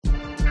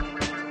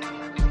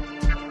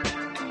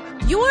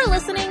You're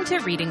listening to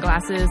Reading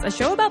Glasses, a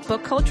show about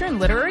book culture and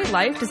literary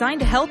life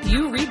designed to help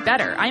you read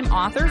better. I'm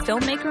author,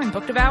 filmmaker, and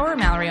book devourer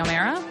Mallory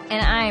O'Mara.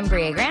 And I'm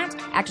Bria Grant,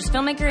 actress,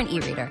 filmmaker, and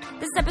e-reader.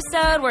 This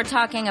episode, we're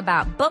talking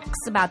about books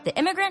about the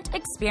immigrant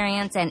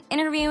experience and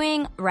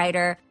interviewing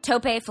writer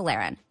Tope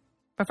Folarin.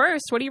 But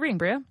first, what are you reading,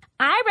 Bria?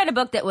 I read a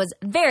book that was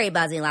very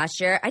buzzy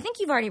last year. I think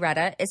you've already read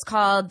it. It's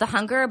called The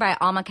Hunger by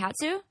Alma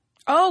Katsu.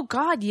 Oh,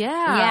 God, yeah.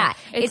 Yeah.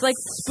 It's like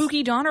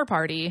Spooky Donner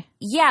Party.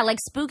 Yeah, like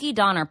Spooky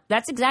Donner.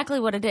 That's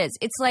exactly what it is.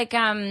 It's like,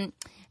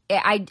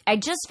 I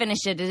just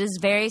finished it. It is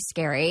very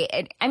scary.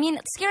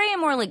 Scary and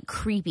more like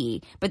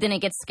creepy, but then it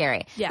gets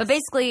scary. Yes. But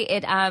basically,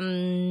 it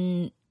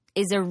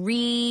is a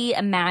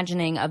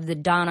reimagining of the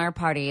Donner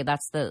Party.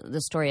 That's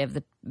the story of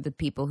the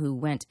people who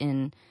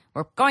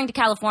were going to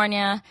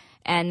California,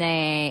 and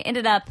they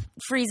ended up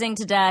freezing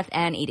to death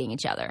and eating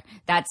each other.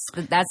 That's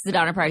the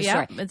Donner Party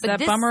story. It's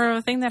that bummer of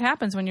a thing that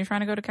happens when you're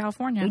trying to go to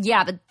California.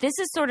 Yeah, but this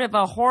is sort of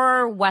a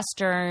horror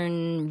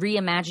Western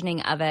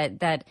reimagining of it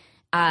that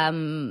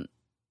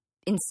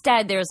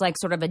instead there's like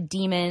sort of a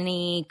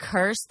demon-y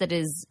curse that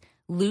is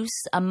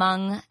loose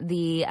among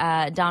the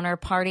Donner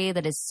Party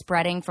that is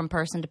spreading from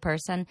person to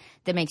person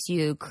that makes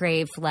you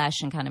crave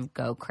flesh and kind of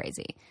go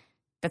crazy.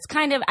 That's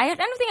kind of – I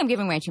don't think I'm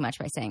giving away too much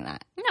by saying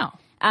that.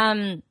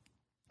 No.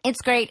 It's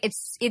great.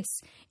 It's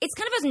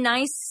kind of a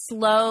nice,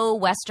 slow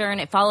Western.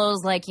 It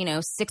follows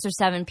 6 or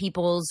 7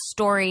 people's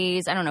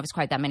stories. I don't know if it's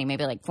quite that many,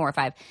 maybe like 4 or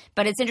 5.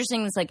 But it's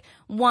interesting. It's like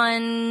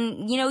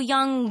one,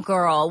 young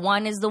girl.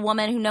 One is the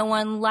woman who no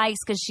one likes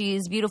because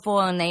she's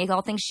beautiful and they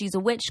all think she's a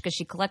witch because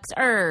she collects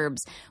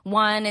herbs.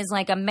 One is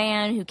like a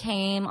man who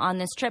came on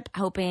this trip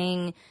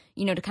hoping –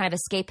 to kind of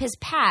escape his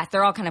past.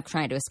 They're all kind of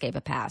trying to escape a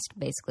past,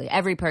 basically.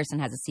 Every person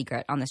has a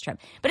secret on this trip.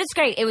 But it's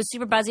great. It was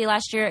super buzzy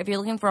last year. If you're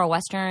looking for a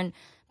Western,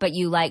 but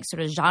you like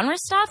sort of genre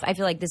stuff, I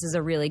feel like this is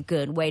a really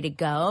good way to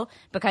go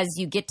because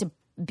you get to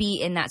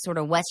be in that sort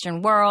of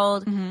Western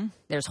world. Mm-hmm.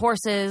 There's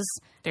horses.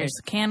 There's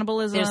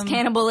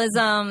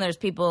cannibalism. There's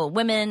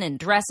women in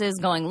dresses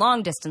going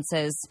long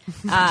distances.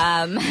 So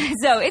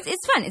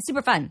it's fun. It's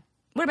super fun.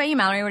 What about you,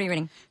 Mallory? What are you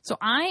reading? So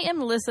I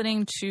am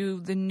listening to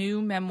the new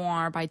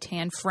memoir by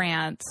Tan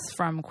France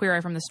from Queer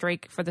Eye for the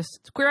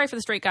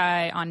Straight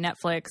Guy on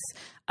Netflix.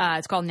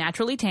 It's called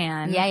Naturally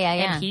Tan. Yeah.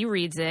 And he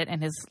reads it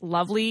in his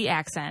lovely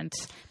accent.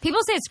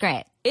 People say it's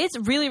great. It's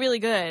really, really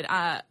good.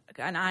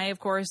 And I, of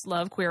course,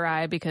 love Queer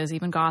Eye because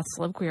even goths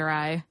love Queer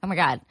Eye. Oh, my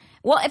God.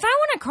 Well, if I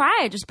want to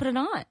cry, I just put it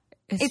on.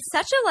 It's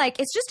such a,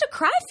 it's just a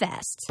cry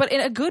fest. But in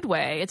a good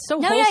way. It's so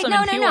wholesome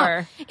and pure.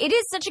 No. It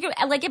is such a good,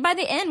 by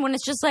the end when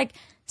it's just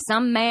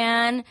some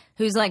man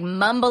who's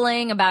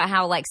mumbling about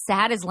how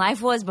sad his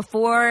life was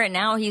before and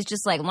now he's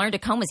just learned to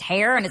comb his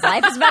hair and his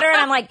life is better.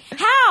 And I'm like,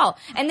 how?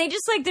 And they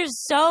just they're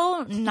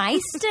so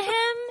nice to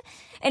him.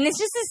 And it's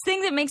just this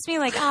thing that makes me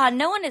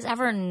no one is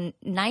ever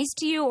nice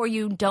to you or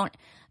you don't.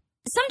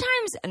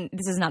 Sometimes, and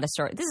this is not a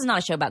story, this is not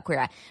a show about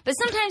Queer Eye, but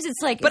sometimes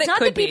it's it's not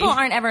that people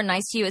aren't ever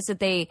nice to you, it's that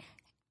they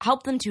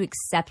help them to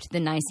accept the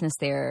niceness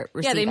they're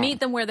receiving. Yeah, they meet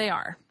them where they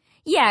are.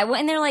 Yeah,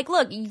 and they're like,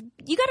 look, you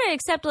got to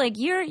accept,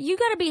 you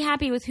got to be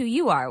happy with who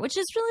you are, which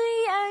is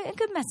really a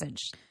good message.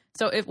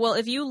 So,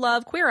 if you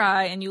love Queer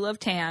Eye and you love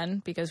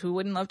Tan, because who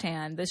wouldn't love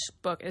Tan, this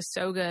book is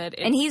so good.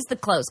 And he's the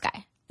clothes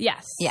guy.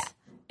 Yes. Yeah.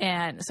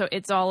 And so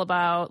it's all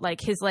about,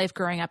 his life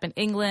growing up in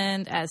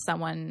England as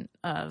someone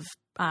of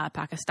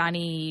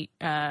Pakistani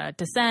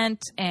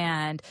descent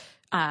and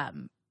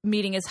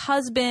meeting his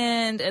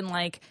husband and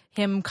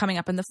him coming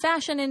up in the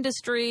fashion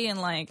industry and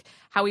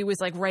how he was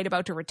right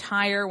about to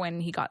retire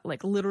when he got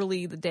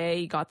literally the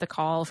day he got the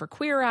call for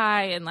Queer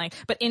Eye and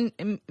but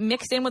in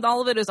mixed in with all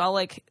of it is all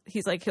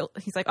he's like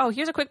oh,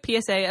 here's a quick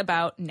PSA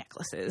about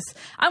necklaces.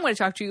 I'm going to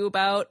talk to you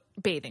about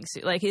bathing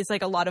suit. He's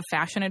a lot of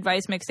fashion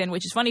advice mixed in,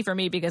 which is funny for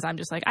me because I'm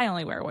just I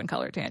only wear one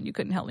color tan. You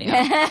couldn't help me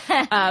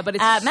out. But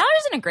it's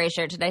Mallory's in a gray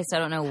shirt today, so I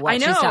don't know what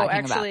she's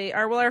talking about.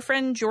 Our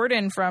friend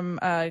Jordan from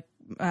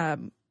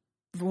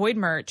Void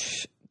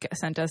Merch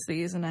sent us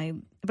these,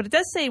 but it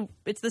does say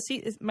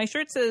it's my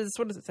shirt says,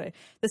 what does it say?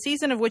 The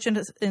season of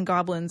Witches and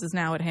Goblins is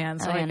now at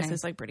hand. So I guess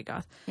it's pretty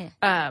goth. Yeah.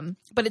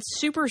 But it's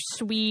super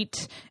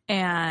sweet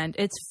and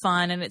it's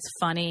fun and it's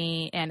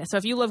funny. And so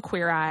if you love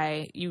Queer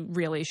Eye, you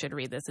really should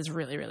read this. It's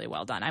really, really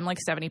well done. I'm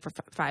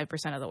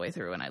 75% of the way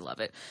through and I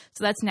love it.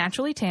 So that's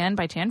Naturally Tan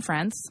by Tan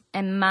France.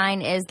 And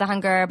mine is The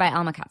Hunger by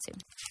Alma Katsu.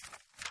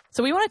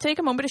 So we want to take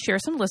a moment to share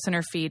some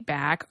listener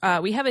feedback.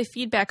 We have a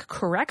feedback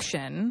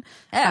correction.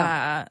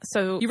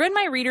 So you read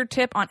my reader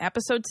tip on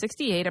episode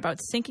 68 about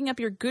syncing up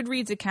your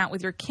Goodreads account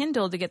with your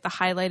Kindle to get the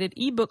highlighted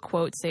ebook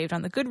quote saved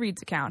on the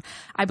Goodreads account.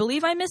 I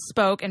believe I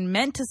misspoke and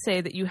meant to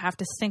say that you have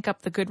to sync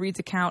up the Goodreads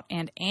account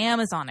and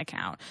Amazon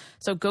account.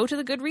 So go to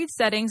the Goodreads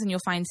settings and you'll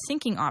find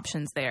syncing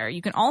options there.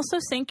 You can also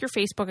sync your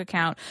Facebook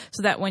account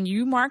so that when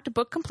you marked a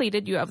book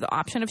completed, you have the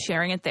option of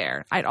sharing it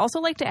there. I'd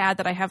also like to add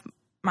that I have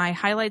my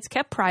highlights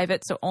kept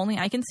private so only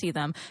I can see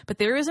them, but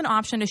there is an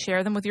option to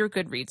share them with your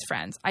Goodreads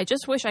friends. I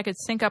just wish I could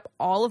sync up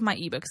all of my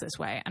ebooks this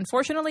way.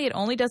 Unfortunately, it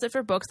only does it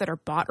for books that are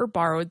bought or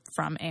borrowed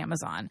from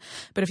Amazon.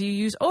 But if you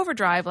use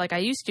Overdrive like I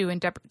used to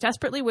and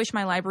desperately wish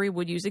my library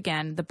would use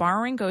again, the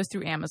borrowing goes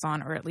through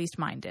Amazon, or at least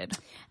mine did.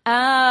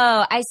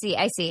 Oh, I see.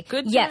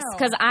 Good to yes, know.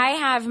 because I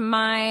have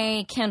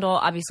my Kindle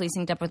obviously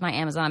synced up with my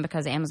Amazon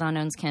because Amazon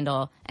owns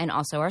Kindle and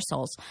also our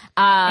souls.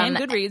 And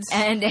Goodreads.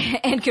 And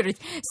Goodreads.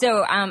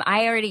 So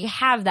I already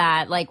have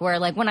that, like, where,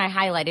 like, when I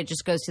highlight, it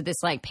just goes to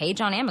this, like,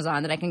 page on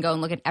Amazon that I can go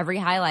and look at every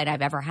highlight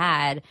I've ever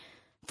had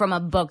from a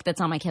book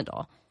that's on my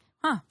Kindle.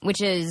 Huh.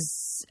 Which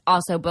is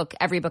also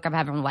every book I've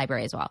had from the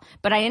library as well.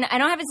 But I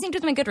don't have it synced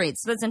with my Goodreads,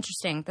 so that's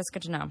interesting. That's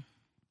good to know.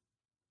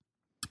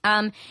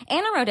 Anna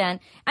wrote in,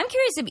 I'm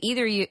curious if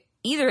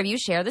either of you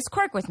share this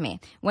quirk with me.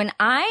 When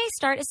I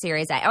start a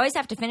series, I always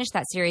have to finish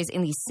that series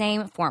in the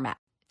same format.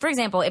 For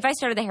example, if I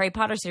started the Harry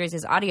Potter series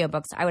as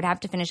audiobooks, I would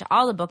have to finish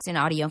all the books in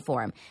audio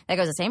form. That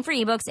goes the same for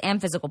ebooks and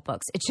physical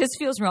books. It just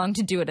feels wrong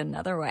to do it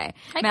another way.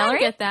 I Mallory? kind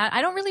of get that.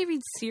 I don't really read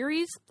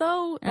series,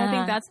 though. I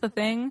think that's the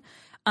thing.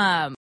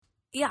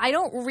 Yeah, I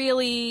don't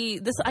really...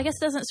 This, I guess,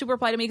 doesn't super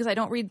apply to me because I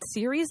don't read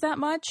series that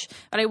much.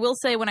 But I will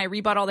say when I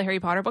rebought all the Harry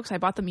Potter books, I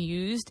bought them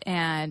used,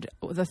 and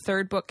the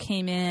third book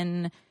came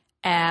in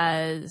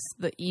as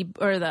the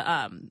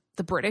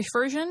British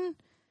version,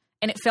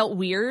 and it felt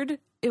weird.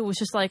 It was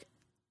just like...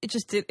 It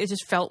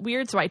just felt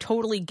weird, so I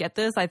totally get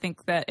this. I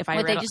think that if I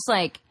What, they just,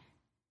 like,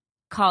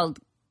 called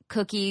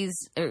cookies,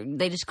 or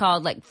they just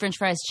called, like, French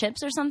fries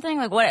chips or something?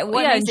 Like, what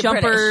yeah, makes it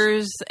jumpers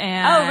British?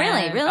 and... Oh,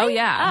 really? Oh,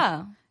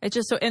 yeah. Oh. It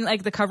just... So, and,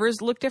 like, the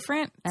covers look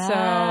different, so...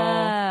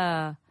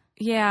 Oh.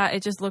 Yeah,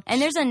 it just looked...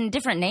 And there's a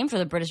different name for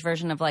the British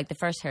version of, like, the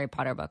first Harry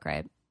Potter book,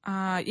 right?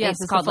 Yes,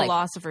 it's called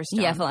Philosopher's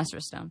Stone. Yeah,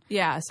 Philosopher's Stone.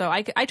 Yeah, so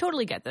I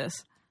totally get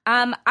this.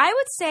 I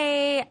would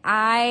say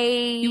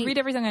You read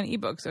everything on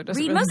ebook, so it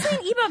doesn't read really mostly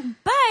an ebook,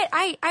 but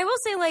I will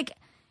say, like,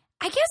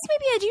 I guess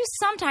maybe I do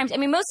sometimes. I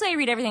mean, mostly I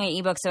read everything in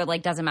ebook, so it,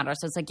 like, doesn't matter.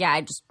 So it's like, yeah,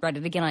 I just read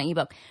it again on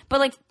ebook.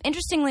 But, like,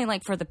 interestingly,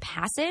 like, for The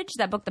Passage,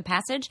 that book, The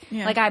Passage,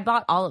 like, I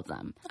bought all of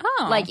them.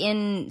 Oh. Like,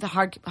 in the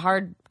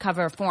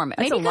hardcover form.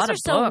 That's Maybe a lot because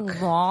of they're book.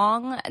 so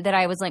long that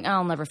I was like, oh,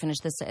 I'll never finish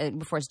this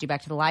before it's due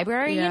back to the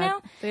library, Yeah, you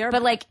know? they are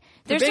But, like,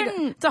 there's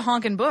certain... It's a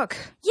honking book.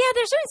 Yeah,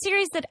 there's certain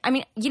series that, I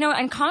mean, you know,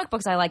 in comic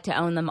books, I like to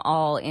own them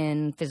all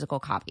in physical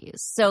copies.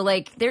 So,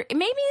 like, maybe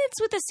it's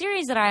with a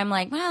series that I'm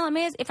like, well,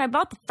 if I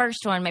bought the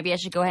first one, maybe I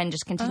should go ahead and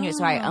just continue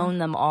so I own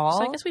them all.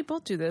 So I guess we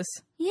both do this.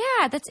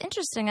 Yeah, that's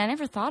interesting. I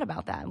never thought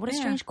about that. What a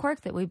strange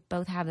quirk that we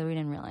both have that we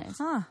didn't realize.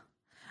 Huh.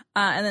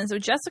 And then so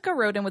Jessica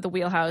wrote in with a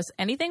wheelhouse,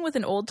 anything with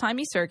an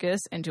old-timey circus,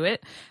 into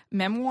it.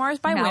 Memoirs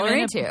by Mallory,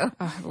 women. too.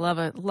 Oh, love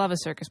a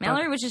circus book.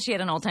 Mallory wishes she had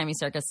an old-timey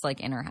circus,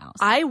 like, in her house.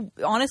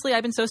 Honestly,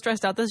 I've been so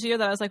stressed out this year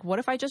that I was like, what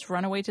if I just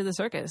run away to the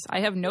circus? I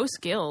have no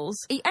skills.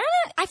 I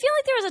feel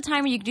like there was a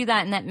time when you could do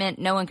that and that meant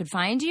no one could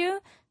find you.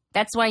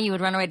 That's why you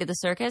would run away to the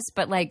circus.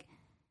 But, like,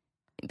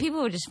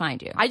 people would just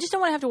find you. I just don't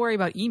want to have to worry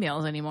about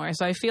emails anymore.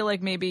 So I feel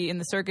like maybe in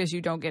the circus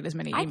you don't get as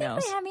many emails. I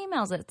think they have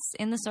emails that's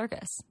in the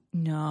circus.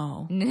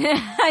 No.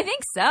 I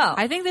think so.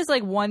 I think there's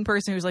like one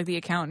person who's like the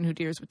accountant who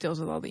deals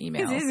with all the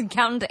emails. Is an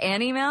accountant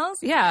and emails?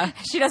 Yeah.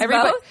 She does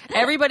both?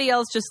 Everybody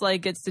else just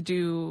like gets to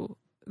do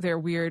their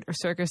weird or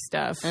circus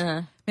stuff.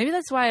 Uh-huh. Maybe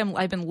that's why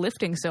I've been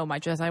lifting so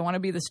much, as I want to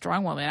be the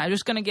strong woman. I'm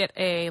just going to get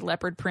a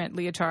leopard print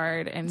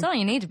leotard. That's all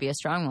you need to be a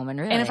strong woman,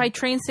 really. And if I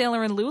train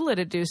Sailor and Lula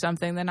to do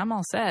something, then I'm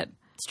all set.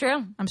 It's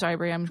true. I'm sorry,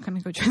 Brie. I'm going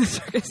to go join the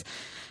circus.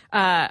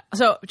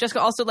 So Jessica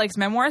also likes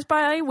memoirs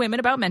by women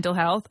about mental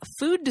health,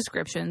 food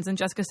descriptions, and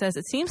Jessica says,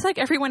 it seems like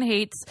everyone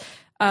hates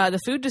the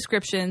food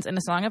descriptions in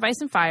A Song of Ice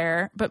and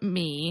Fire, but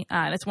me.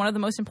 And it's one of the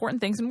most important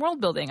things in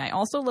world building. I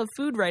also love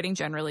food writing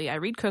generally. I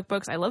read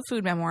cookbooks. I love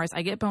food memoirs.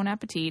 I get Bon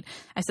Appetit.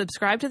 I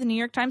subscribe to the New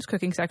York Times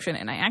cooking section,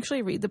 and I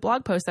actually read the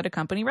blog posts that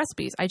accompany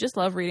recipes. I just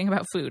love reading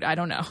about food. I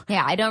don't know.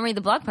 Yeah, I don't read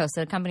the blog posts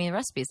that accompany the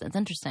recipes. That's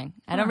interesting.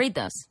 I don't read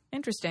those.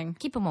 Interesting.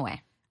 Keep them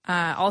away.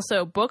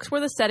 Also, books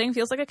where the setting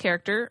feels like a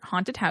character,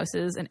 haunted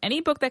houses, and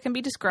any book that can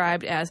be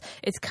described as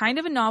it's kind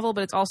of a novel,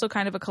 but it's also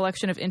kind of a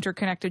collection of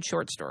interconnected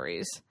short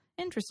stories.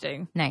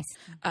 Interesting. Nice.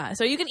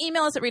 So you can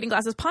email us at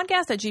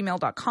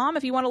readingglassespodcast@gmail.com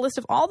if you want a list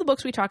of all the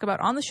books we talk about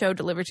on the show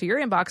delivered to your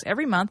inbox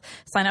every month.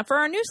 Sign up for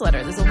our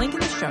newsletter. There's a link in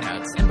the show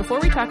notes. And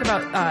before we talk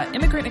about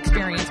immigrant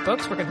experience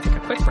books, we're going to take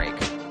a quick break.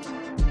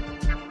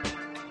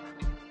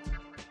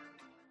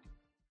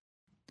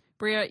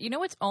 Bria, you know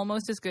what's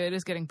almost as good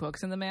as getting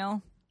books in the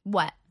mail?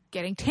 What?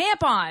 Getting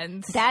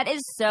tampons. That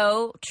is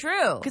so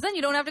true. Because then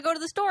you don't have to go to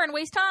the store and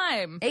waste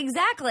time.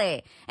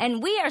 Exactly.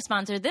 And we are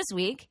sponsored this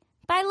week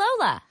by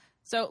Lola.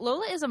 So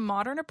Lola is a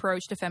modern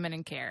approach to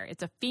feminine care.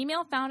 It's a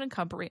female-founded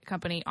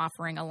company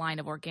offering a line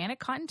of organic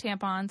cotton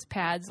tampons,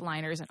 pads,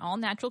 liners, and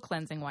all-natural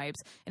cleansing wipes.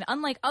 And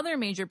unlike other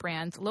major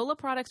brands, Lola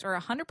products are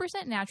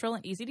 100% natural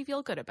and easy to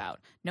feel good about.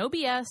 No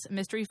BS,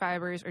 mystery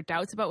fibers, or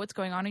doubts about what's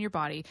going on in your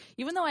body.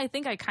 Even though I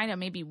think I kind of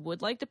maybe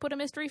would like to put a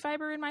mystery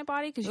fiber in my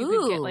body because you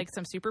could get like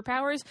some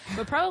superpowers,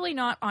 but probably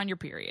not on your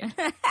period.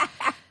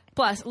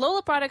 Plus,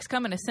 Lola products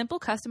come in a simple,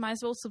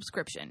 customizable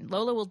subscription.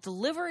 Lola will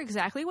deliver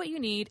exactly what you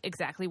need,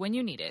 exactly when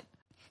you need it.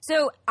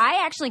 So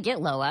I actually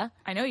get Lola.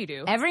 I know you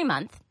do. Every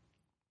month.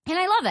 And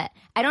I love it.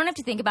 I don't have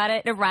to think about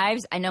it. It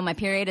arrives. I know my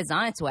period is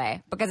on its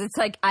way because it's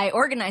like I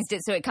organized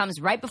it so it comes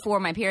right before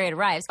my period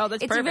arrives. Oh,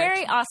 that's It's perfect.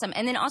 very awesome.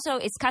 And then also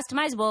it's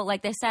customizable,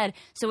 like they said.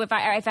 So if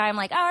I'm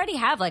like, I already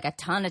have like a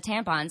ton of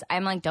tampons,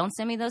 I'm like, don't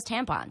send me those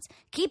tampons.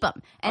 Keep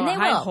them. And they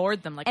I will.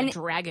 hoard them like a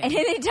dragon. And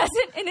it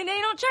doesn't. And then they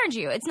don't charge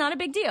you. It's not a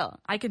big deal.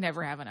 I could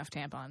never have enough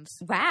tampons.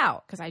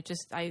 Wow. Because I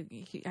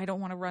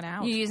don't want to run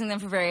out. You're using them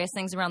for various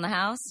things around the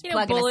house. You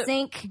know, Plug in a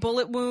sink.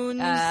 Bullet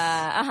wounds.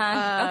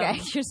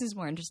 Okay. Yours is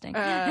more interesting.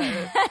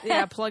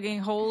 Yeah, plugging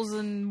holes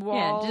in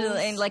walls. Yeah,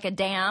 and like a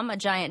dam, a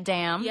giant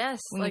dam. Yes,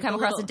 when like you come a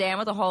across little- a dam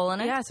with a hole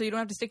in it. Yeah, so you don't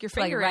have to stick your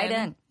Plug it finger right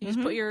in. in. You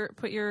just put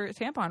your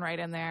tampon right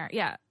in there.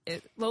 Yeah,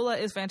 Lola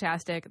is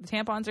fantastic. The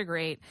tampons are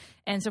great.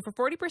 And so for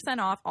 40%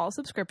 off all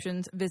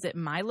subscriptions, visit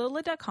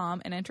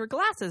mylola.com and enter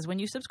glasses when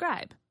you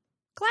subscribe.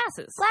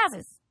 Glasses.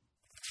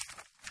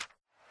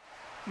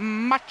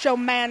 Macho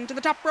Man to the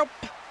top rope.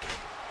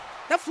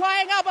 The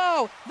flying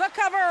elbow. The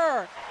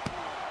cover.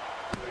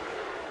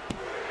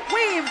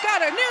 We've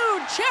got a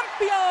new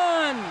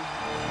champion.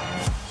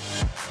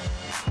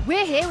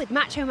 We're here with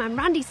Macho Man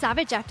Randy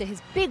Savage after his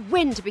big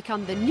win to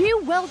become the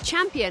new world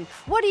champion.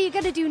 What are you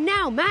going to do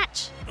now,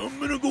 Match? I'm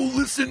gonna go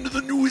listen to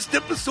the newest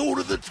episode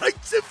of the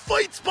Tights and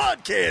Fights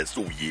podcast.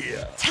 Oh,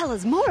 yeah. Tell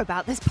us more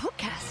about this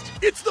podcast.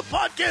 It's the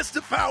podcast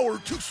of power,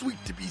 too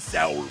sweet to be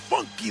sour,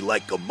 funky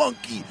like a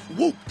monkey,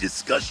 woke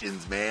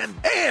discussions, man,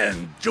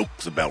 and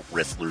jokes about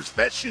wrestlers'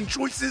 fashion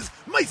choices,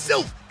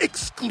 myself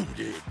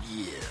excluded,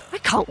 yeah. I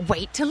can't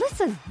wait to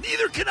listen.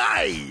 Neither can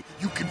I.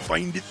 You can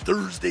find it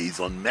Thursdays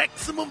on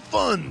Maximum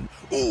Fun.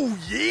 Oh,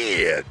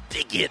 yeah,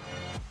 dig it.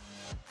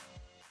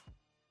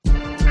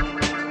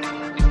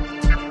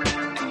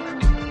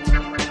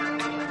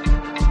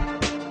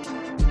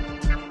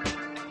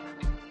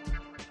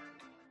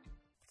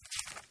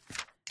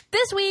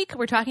 This week,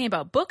 we're talking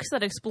about books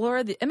that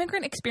explore the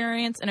immigrant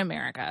experience in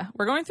America.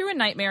 We're going through a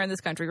nightmare in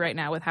this country right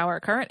now with how our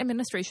current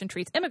administration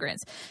treats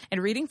immigrants,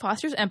 and reading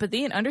fosters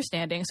empathy and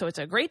understanding, so it's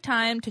a great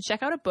time to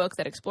check out a book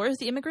that explores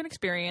the immigrant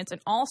experience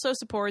and also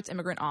supports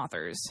immigrant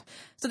authors.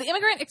 So the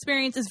immigrant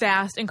experience is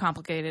vast and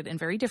complicated and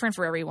very different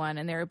for everyone,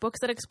 and there are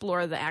books that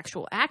explore the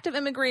actual act of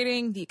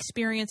immigrating, the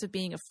experience of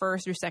being a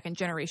first or second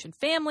generation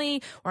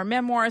family, or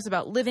memoirs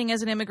about living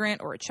as an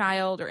immigrant or a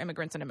child or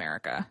immigrants in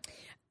America.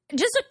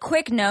 Just a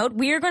quick note,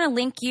 we are going to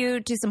link you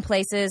to some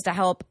places to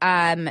help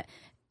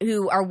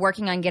who are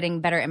working on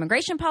getting better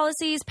immigration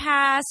policies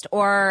passed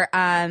or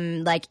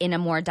like in a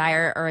more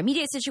dire or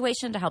immediate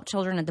situation to help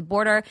children at the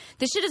border.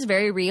 This shit is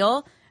very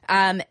real.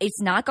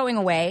 It's not going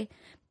away.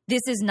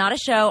 This is not a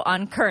show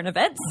on current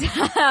events.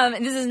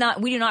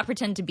 We do not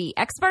pretend to be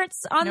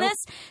experts on this.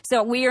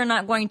 So we are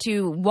not going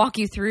to walk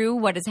you through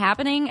what is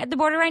happening at the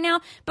border right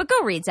now, but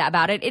go read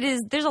about it.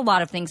 There's a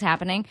lot of things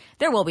happening.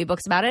 There will be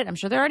books about it. I'm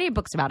sure there are already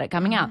books about it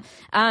coming out.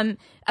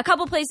 A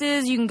couple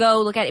places you can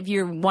go look at if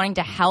you're wanting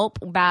to help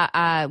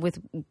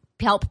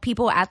help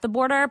people at the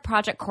border.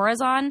 Project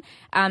Corazon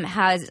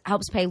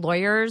helps pay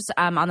lawyers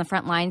on the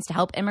front lines to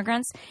help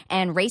immigrants.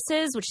 And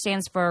RACES, which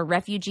stands for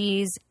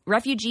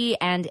Refugee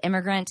and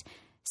Immigrant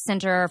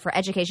Center for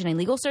Education and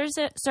Legal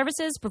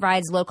Services,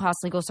 provides low-cost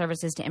legal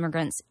services to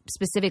immigrants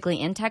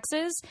specifically in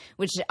Texas,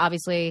 which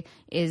obviously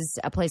is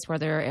a place where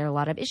there are a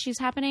lot of issues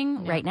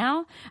happening right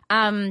now.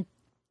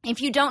 If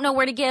you don't know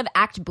where to give,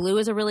 Act Blue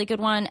is a really good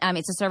one.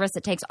 It's a service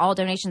that takes all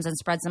donations and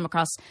spreads them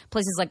across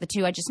places like the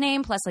two I just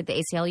named, plus like the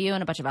ACLU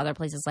and a bunch of other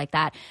places like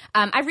that.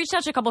 I've reached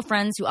out to a couple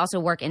friends who also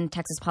work in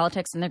Texas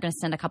politics, and they're going to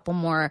send a couple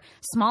more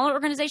smaller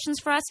organizations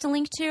for us to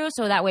link to,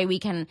 so that way we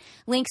can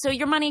link. So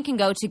your money can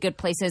go to good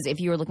places if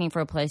you are looking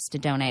for a place to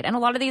donate. And a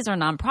lot of these are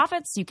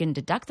nonprofits. You can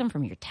deduct them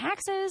from your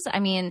taxes. I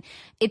mean,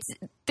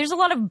 there's a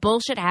lot of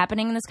bullshit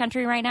happening in this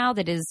country right now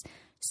that is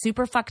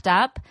super fucked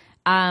up.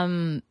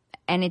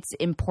 And it's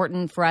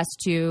important for us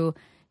to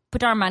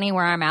put our money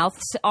where our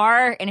mouths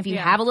are. And if you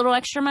have a little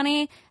extra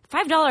money,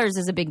 $5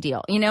 is a big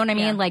deal. You know what I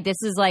mean? Yeah. Like,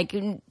 this is like,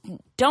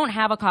 don't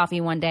have a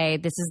coffee one day.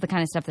 This is the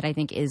kind of stuff that I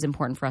think is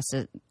important for us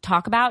to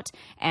talk about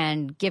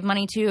and give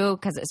money to,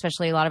 because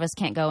especially a lot of us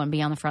can't go and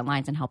be on the front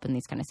lines and help in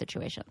these kind of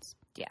situations.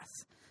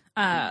 Yes.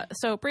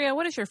 So, Bria,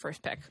 what is your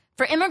first pick?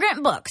 For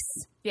immigrant books.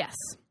 Yes.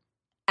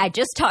 I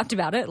just talked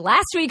about it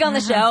last week on the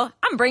show.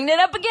 I'm bringing it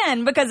up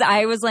again because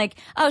I was like,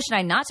 oh, should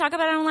I not talk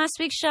about it on last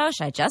week's show?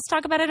 Should I just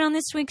talk about it on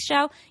this week's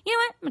show? You know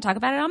what? I'm going to talk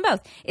about it on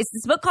both. It's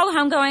this book called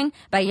Homegoing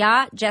by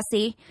Ya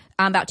Jesse,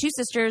 about two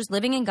sisters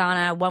living in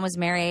Ghana. One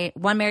married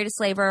a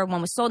slaver. One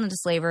was sold into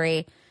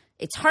slavery.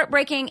 It's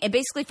heartbreaking. It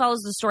basically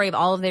follows the story of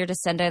all of their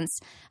descendants.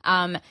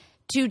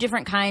 Two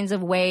different kinds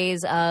of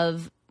ways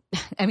of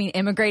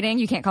immigrating.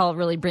 You can't call it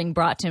really being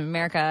brought to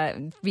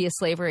America via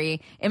slavery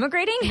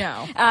immigrating.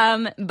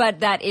 No. But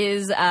that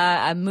is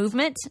a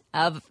movement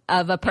of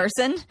a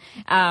person.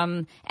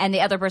 And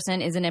the other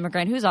person is an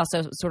immigrant who's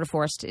also sort of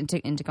forced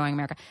into going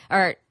America.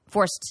 Or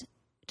forced.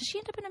 Does she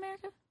end up in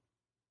America?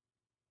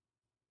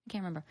 I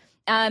can't remember.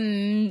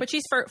 But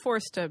she's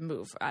forced to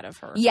move out of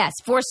her. Yes,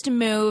 forced to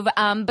move.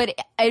 But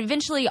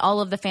eventually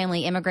all of the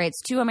family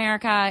immigrates to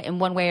America in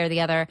one way or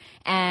the other.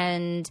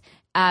 And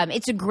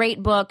it's a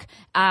great book.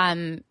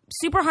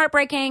 Super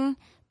heartbreaking,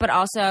 but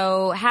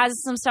also has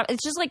some stuff.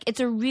 It's just like, it's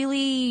a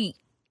really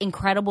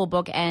incredible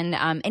book, and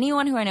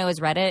anyone who I know has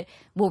read it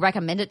will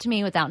recommend it to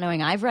me without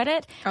knowing I've read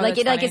it.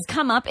 It's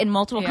come up in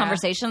multiple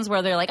conversations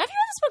where they're like, "Have you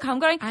read this book?" I'm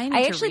going,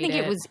 I actually think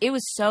it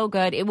was so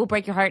good. It will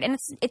break your heart, and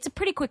it's a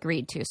pretty quick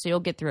read too, so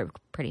you'll get through it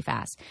pretty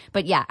fast.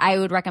 But yeah, I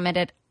would recommend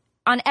it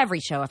on every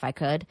show if I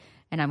could,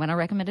 and I'm going to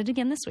recommend it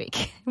again this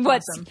week.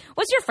 Awesome.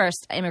 What's your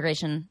first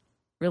immigration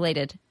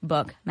related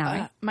book,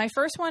 Mallory? My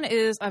first one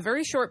is a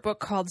very short book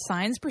called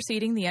Signs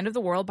Preceding the End of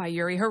the World by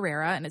Yuri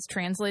Herrera, and it's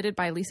translated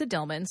by Lisa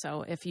Dillman.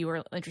 So if you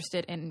are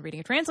interested in reading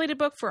a translated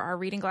book for our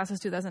Reading Glasses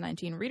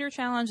 2019 Reader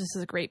Challenge, this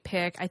is a great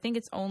pick. I think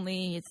it's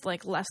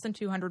like less than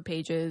 200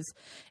 pages.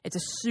 It's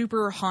a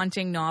super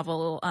haunting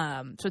novel.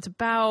 So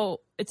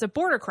it's a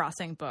border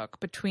crossing book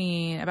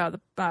about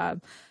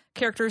the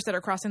characters that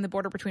are crossing the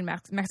border between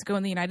Mexico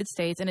and the United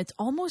States, and it's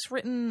almost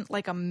written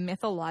like a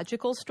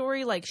mythological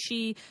story. Like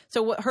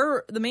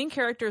the main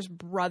character's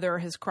brother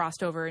has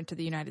crossed over into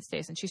the United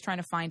States, and she's trying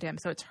to find him.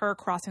 So it's her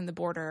crossing the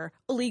border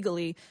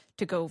illegally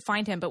to go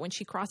find him. But when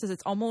she crosses,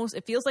 it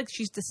feels like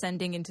she's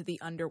descending into the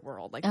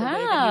underworld, like the way that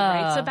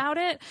he writes about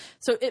it.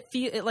 So it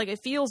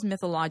feels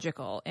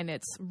mythological, and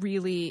it's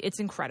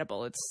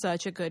incredible. It's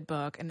such a good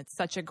book, and it's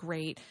such a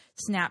great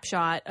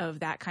snapshot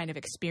of that kind of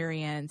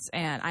experience,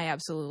 and I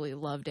absolutely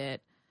loved it.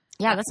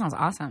 Yeah, that sounds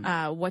awesome.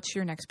 What's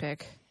your next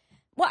pick?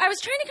 Well, I was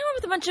trying to come up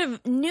with a bunch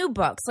of new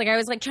books. Like, I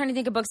was trying to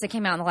think of books that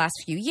came out in the last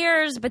few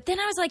years, but then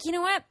I was like, you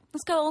know what?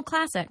 Let's go old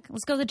classic.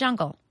 Let's go The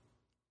Jungle.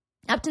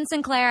 Upton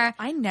Sinclair.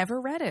 I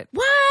never read it.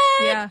 What?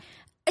 Yeah.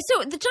 So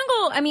The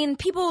Jungle, I mean,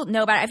 people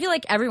know about it. I feel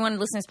like everyone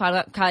listening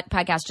to this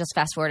podcast just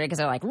fast forwarded because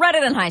they're like, read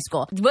it in high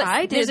school.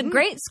 But there's a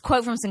great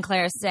quote from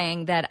Sinclair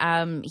saying that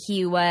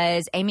he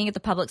was aiming at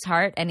the public's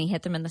heart and he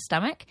hit them in the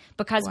stomach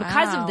because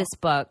of this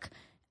book,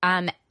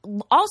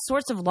 all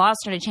sorts of laws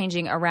started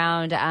changing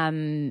around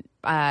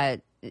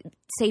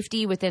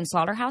safety within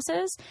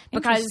slaughterhouses,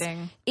 because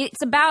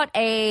it's about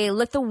a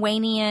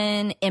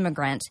Lithuanian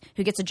immigrant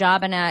who gets a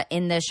job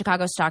in the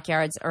Chicago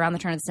stockyards around the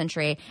turn of the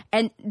century.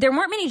 And there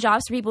weren't many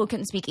jobs for people who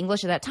couldn't speak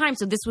English at that time,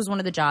 so this was one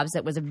of the jobs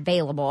that was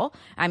available.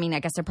 I mean, I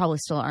guess there probably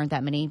still aren't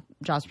that many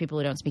jobs for people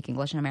who don't speak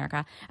English in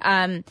America.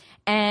 And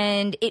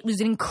it was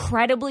an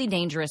incredibly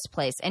dangerous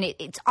place. And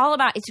it's all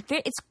about –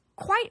 it's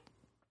quite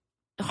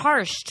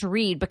harsh to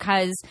read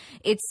because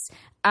it's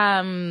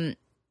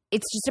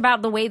just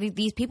about the way that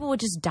these people would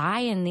just die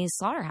in these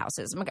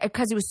slaughterhouses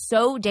because it was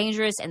so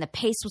dangerous and the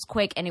pace was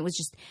quick, and it was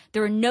just –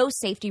 there were no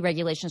safety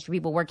regulations for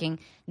people working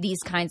these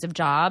kinds of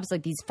jobs,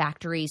 like these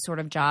factory sort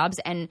of jobs.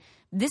 And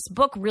this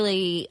book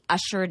really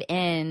ushered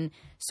in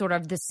sort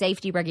of the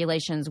safety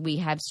regulations we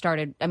have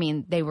started. I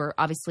mean, they were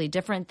obviously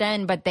different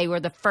then, but they were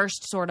the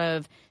first sort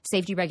of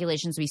safety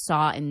regulations we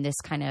saw in this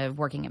kind of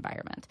working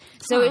environment.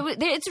 So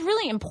it's a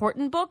really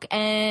important book,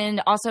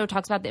 and also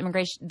talks about the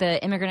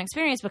immigrant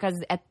experience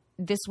because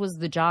this was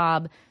the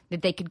job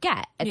that they could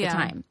get at the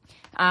time.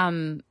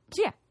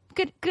 So yeah,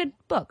 good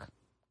book.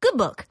 Good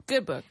book.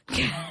 Good book.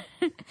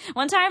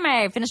 One time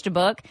I finished a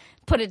book,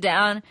 put it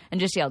down, and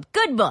just yelled,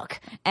 "Good book!"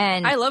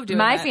 And I love doing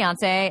my that.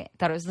 Fiance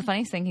thought it was the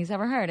funniest thing he's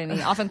ever heard, and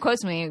he often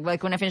quotes me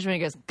like when I finish one,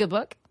 he goes, "Good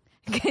book,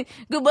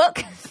 good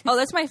book." Oh,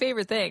 that's my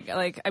favorite thing.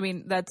 Like, I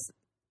mean,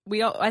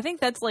 I think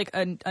that's like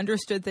an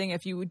understood thing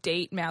if you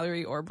date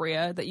Mallory or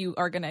Bria, that you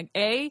are gonna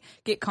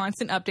get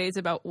constant updates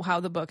about how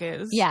the book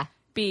is. Yeah.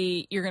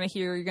 B, you're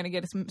gonna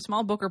get a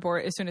small book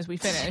report as soon as we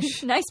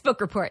finish. Nice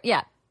book report.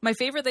 Yeah. My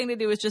favorite thing to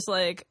do is just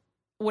like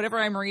whatever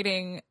I'm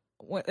reading.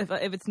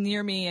 If it's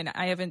near me and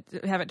I haven't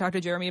talked to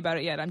Jeremy about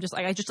it yet, I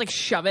just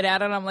shove it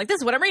at him. I'm like, this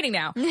is what I'm reading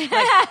now.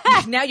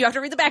 Like, now you have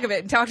to read the back of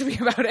it and talk to me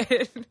about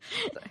it.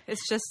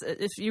 It's just,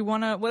 if you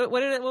want to, what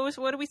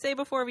did we say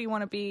before? If you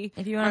want to be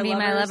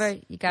my lover,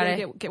 you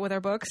gotta get with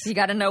our books. You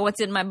gotta know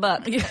what's in my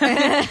book. You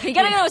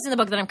gotta know what's in the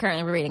book that I'm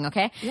currently reading.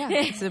 Okay. Yeah,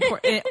 it's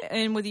important.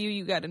 And with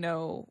you got to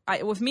know.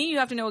 With me, you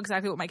have to know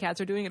exactly what my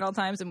cats are doing at all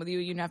times, and with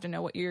you have to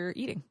know what you're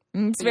eating.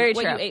 It's very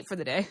true. What you ate for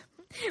the day.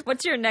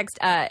 What's your next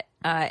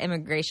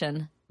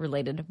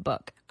immigration-related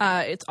book?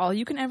 It's All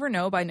You Can Ever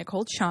Know by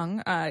Nicole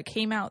Chung.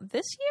 Came out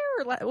this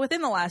year or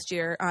within the last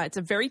year. It's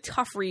a very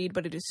tough read,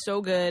 but it is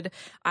so good.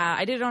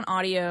 I did it on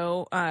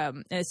audio.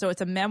 And so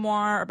it's a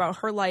memoir about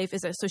her life.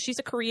 So she's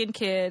a Korean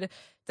kid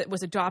that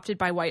was adopted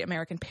by white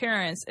American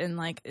parents. And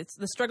like, it's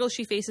the struggle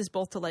she faces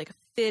both to like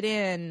fit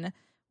in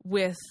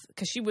with,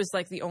 because she was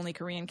like the only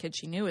Korean kid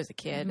she knew as a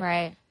kid.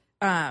 Right.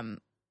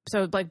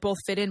 So like both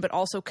fit in, but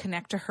also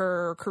connect to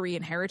her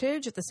Korean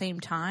heritage at the same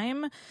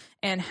time,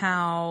 and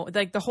how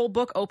like the whole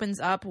book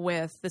opens up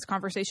with this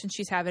conversation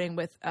she's having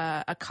with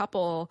a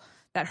couple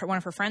that one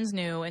of her friends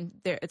knew, and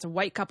it's a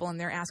white couple, and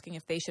they're asking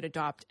if they should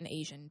adopt an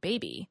Asian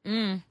baby,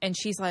 and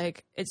she's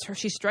like,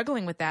 she's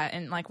struggling with that,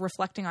 and like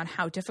reflecting on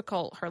how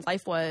difficult her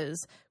life was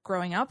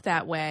growing up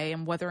that way,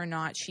 and whether or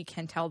not she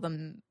can tell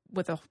them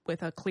with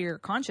a clear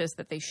conscience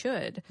that they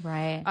should.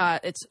 Right.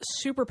 It's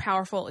super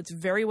powerful. It's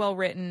very well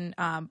written.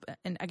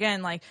 And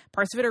again, like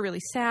parts of it are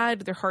really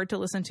sad. They're hard to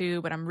listen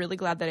to, but I'm really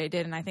glad that I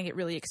did. And I think it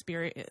really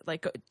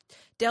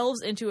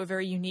delves into a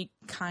very unique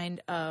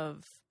kind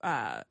of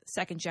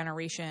second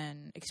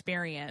generation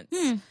experience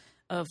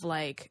of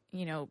like,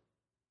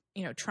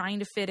 trying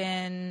to fit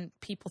in,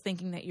 people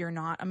thinking that you're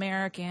not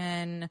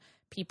American,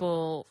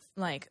 people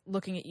like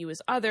looking at you as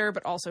other,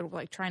 but also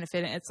like trying to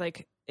fit in. It's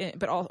like,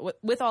 but all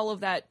with all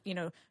of that,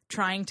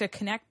 trying to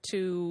connect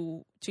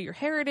to your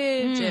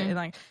heritage, and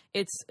like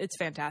it's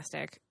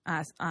fantastic.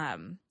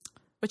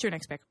 What's your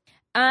next pick?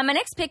 My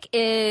next pick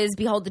is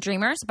Behold the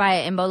Dreamers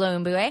by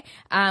Mbolo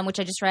Mbue, which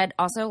I just read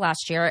also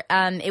last year.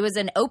 It was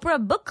an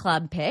Oprah book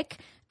club pick,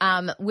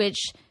 which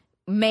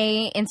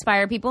may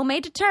inspire people,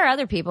 may deter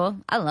other people.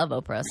 I love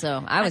Oprah,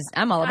 so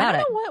I'm all about it.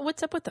 I don't know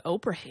what's up with the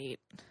Oprah hate.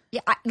 Yeah,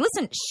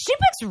 listen, she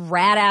picks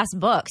rad-ass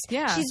books.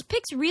 Yeah. She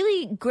picks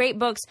really great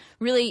books,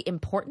 really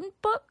important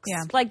books.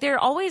 Yeah. Like, they're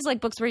always,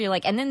 like, books where you're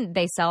like, and then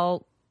they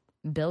sell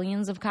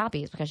billions of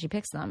copies because she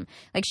picks them.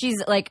 Like,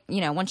 she's, like,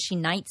 once she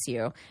knights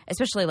you,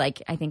 especially,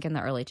 like, I think in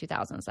the early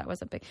 2000s, that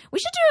was a big... We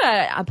should do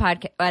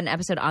an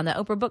episode on the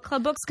Oprah book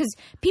club books because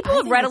people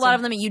have read a lot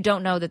of them and you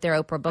don't know that they're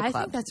Oprah book clubs. I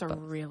think that's a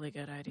really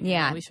good idea.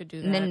 Yeah. We should do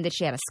that. And then did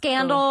she have a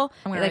scandal?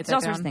 I'm going to write that all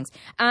down. sorts of things.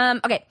 Okay. I'm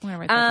going to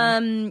write that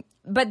down.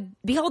 But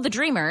Behold the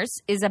Dreamers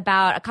is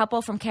about a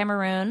couple from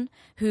Cameroon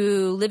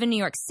who live in New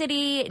York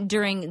City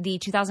during the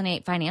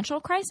 2008 financial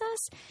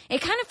crisis.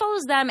 It kind of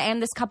follows them and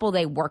this couple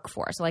they work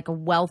for. So like a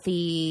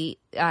wealthy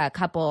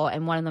couple,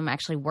 and one of them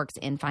actually works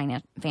in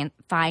finance.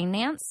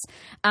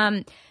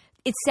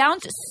 It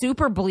sounds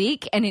super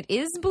bleak, and it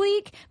is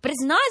bleak, but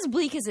it's not as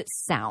bleak as it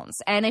sounds.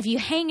 And if you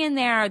hang in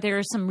there, there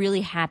are some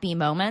really happy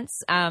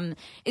moments.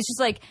 It's just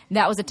like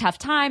that was a tough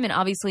time, and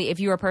obviously if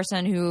you're a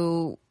person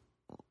who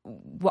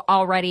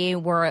already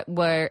were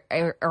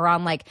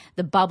on like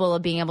the bubble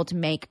of being able to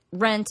make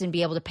rent and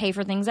be able to pay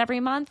for things every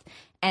month,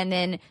 and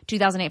then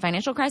 2008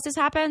 financial crisis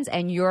happens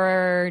and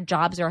your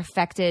jobs are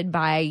affected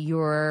by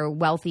your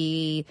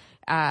wealthy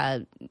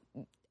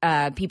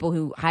people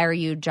who hire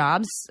you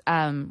jobs,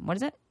 what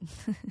is it?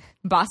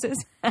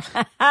 Bosses.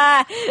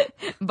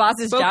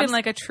 Bosses. Spoken jobs.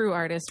 like a true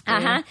artist.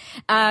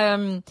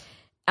 Then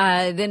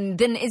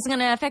it's going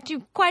to affect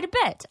you quite a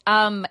bit.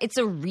 It's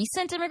a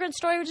recent immigrant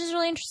story, which is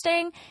really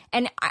interesting.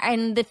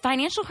 And the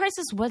financial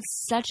crisis was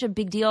such a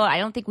big deal. I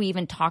don't think we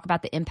even talk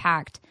about the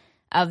impact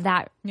of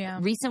that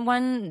recent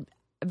one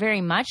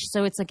very much.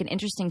 So it's like an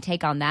interesting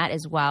take on that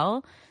as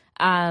well.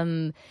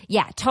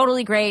 Yeah,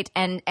 totally great.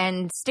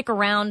 And stick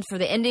around for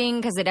the ending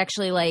because it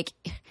actually like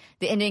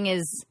the ending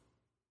is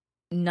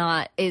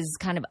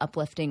kind of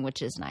uplifting,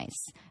 which is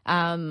nice.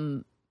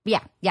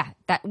 Yeah.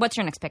 What's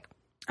your next pick?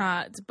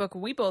 It's a book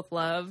we both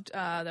loved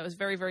that was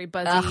very, very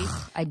buzzy.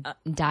 I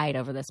died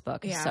over this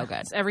book. It's so good.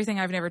 It's Everything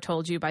I've Never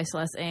Told You by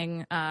Celeste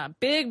Ng.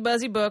 Big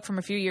buzzy book from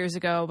a few years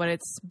ago, but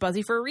it's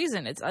buzzy for a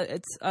reason. It's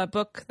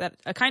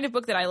a kind of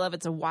book that I love.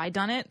 It's a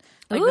whodunit.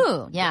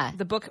 Like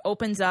the book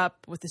opens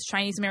up with this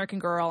Chinese American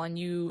girl, and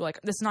you like,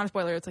 this is not a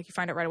spoiler. It's like you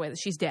find out right away that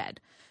she's dead.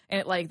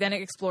 And then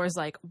it explores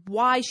like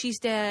why she's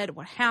dead,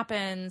 what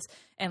happens,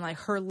 and like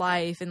her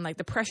life and like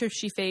the pressure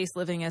she faced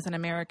living as an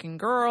American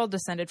girl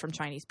descended from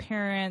Chinese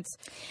parents.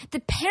 The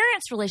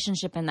parents'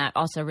 relationship in that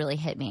also really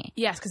hit me.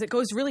 Yes, because it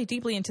goes really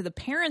deeply into the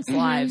parents'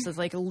 lives as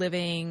like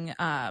living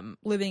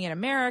in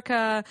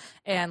America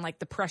and like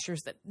the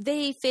pressures that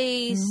they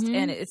faced,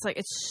 and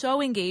it's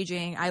so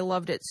engaging. I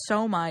loved it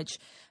so much.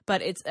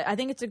 But I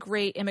think it's a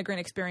great immigrant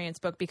experience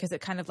book because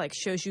it kind of like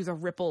shows you the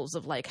ripples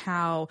of like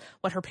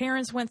what her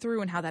parents went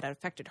through and how that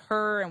affected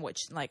her and which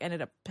like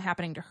ended up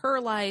happening to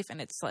her life. And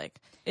it's like,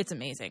 it's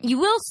amazing. You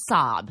will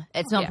sob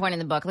at some point in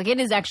the book. Like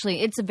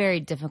it's a very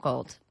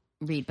difficult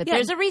read, but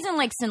there's a reason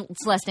like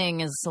Celeste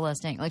Ng is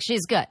Celeste Ng. Like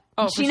she's good.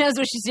 Oh, she knows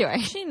what she's doing.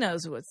 She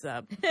knows what's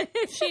up.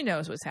 She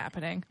knows what's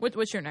happening.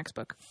 What's your next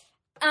book?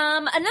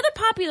 Another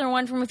popular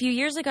one from a few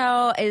years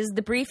ago is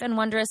The Brief and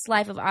Wondrous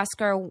Life of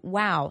Oscar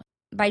Wilde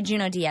by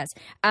Junot Diaz.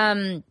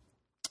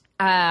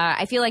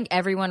 I feel like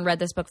everyone read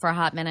this book for a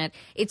hot minute.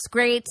 It's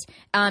great.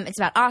 It's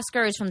about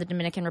Oscar. He's from the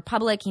Dominican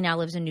Republic. He now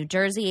lives in New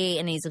Jersey,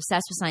 and he's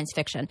obsessed with science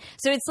fiction.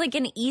 So it's like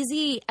an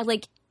easy,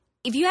 like,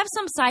 if you have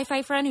some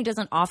sci-fi friend who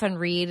doesn't often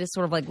read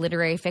sort of like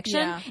literary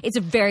fiction, it's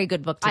a very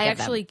good book to give them. I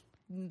actually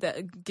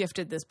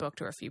gifted this book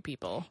to a few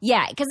people.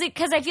 Yeah,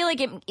 because I feel like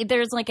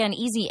there's like an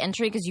easy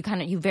entry because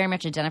you very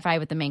much identify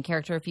with the main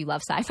character if you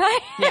love sci-fi.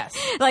 Yes.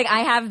 Like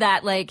I have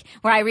that like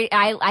where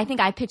I think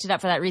I picked it up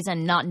for that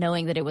reason, not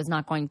knowing that it was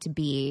not going to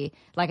be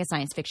like a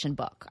science fiction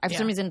book. I for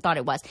some reason thought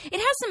it was. It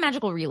has some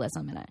magical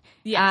realism in it.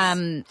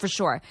 Yes. For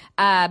sure.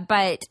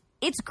 But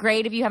it's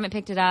great if you haven't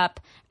picked it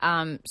up.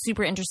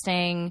 Super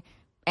interesting.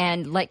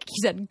 And like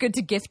you said, good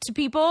to gift to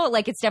people.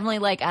 Like it's definitely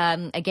like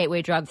a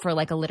gateway drug for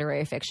like a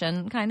literary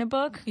fiction kind of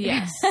book.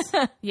 Yes.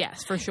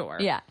 Yes, for sure.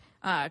 Yeah.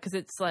 Because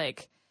it's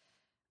like,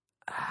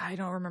 I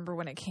don't remember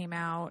when it came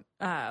out,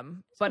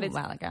 but it's a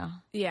while ago.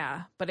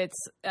 Yeah, but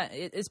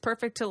it's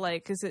perfect to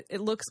like because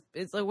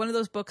it's like one of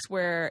those books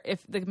where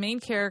if the main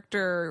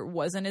character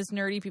wasn't as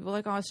nerdy, people are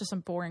like, oh, it's just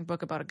some boring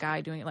book about a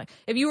guy doing it. Like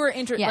if you were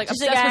obsessed with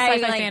sci-fi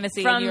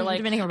fantasy and you're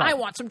like, I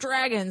want some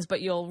dragons,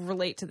 but you'll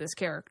relate to this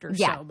character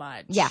so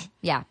much. Yeah.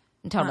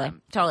 Totally.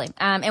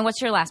 And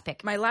what's your last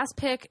pick? My last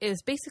pick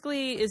is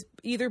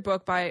either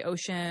book by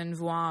Ocean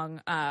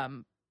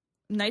Vuong.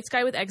 Night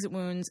Sky with Exit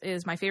Wounds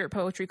is my favorite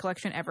poetry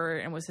collection ever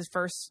and was his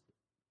first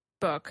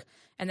book.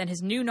 And then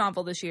his new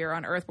novel this year,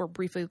 On Earth We're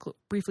Briefly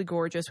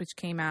Gorgeous, which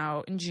came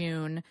out in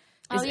June,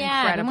 is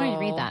incredible. I've been wanting to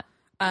read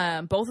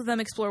that. Both of them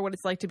explore what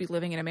it's like to be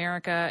living in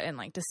America and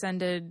like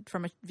descended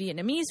from a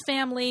Vietnamese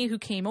family who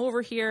came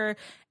over here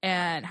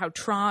and how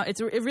it's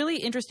a really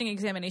interesting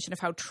examination of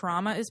how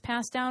trauma is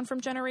passed down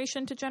from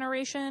generation to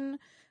generation.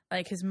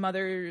 Like his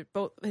mother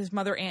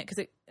and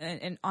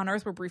and On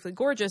Earth We're Briefly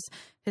Gorgeous,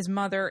 his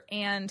mother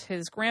and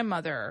his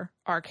grandmother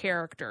are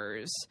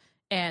characters.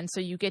 And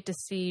so you get to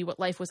see what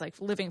life was like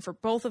living for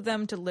both of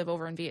them to live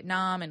over in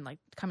Vietnam and like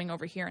coming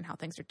over here and how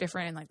things are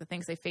different and like the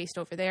things they faced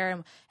over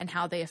there and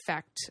how they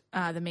affect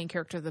the main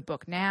character of the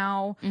book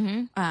now.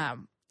 Mm-hmm.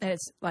 And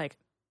it's like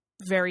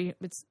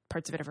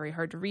parts of it are very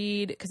hard to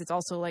read because it's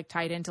also like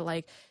tied into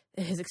like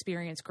his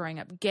experience growing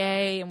up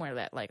gay and where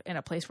that like in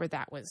a place where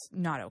that was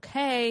not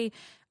okay.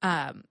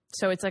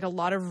 So it's like a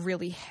lot of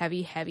really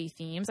heavy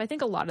themes. I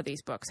think a lot of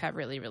these books have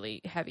really,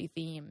 really heavy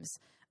themes.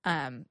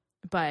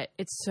 But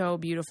it's so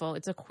beautiful.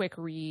 It's a quick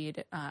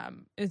read.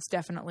 It's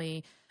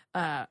definitely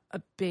a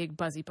big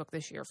buzzy book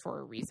this year for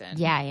a reason.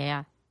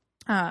 Yeah.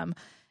 But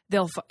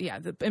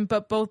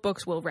both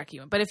books will wreck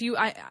you. But if you,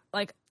 I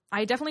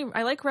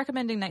like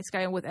recommending Night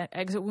Sky with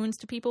Exit Wounds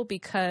to people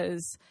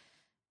because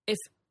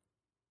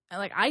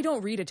I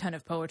don't read a ton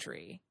of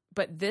poetry,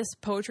 but this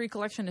poetry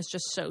collection is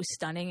just so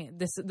stunning.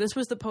 This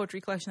was the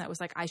poetry collection that was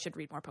like, I should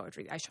read more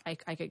poetry.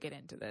 I could get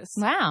into this.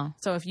 Wow.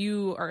 So if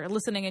you are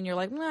listening and you're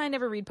like, I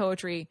never read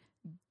poetry,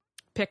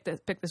 pick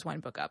this one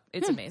book up.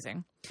 It's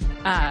amazing. So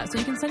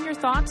you can send your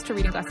thoughts to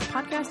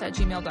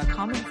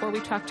readingglassespodcast@gmail.com. And before we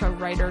talk to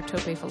writer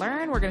Tope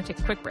Folarin, we're going to take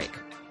a quick break.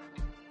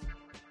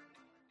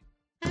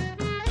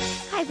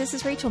 Hi, this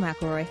is Rachel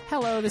McElroy.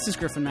 Hello, this is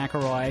Griffin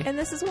McElroy. And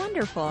this is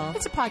Wonderful.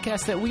 It's a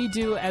podcast that we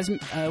do as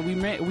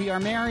we are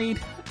married.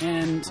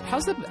 And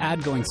how's the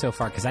ad going so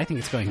far? Because I think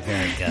it's going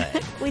very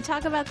good. We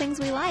talk about things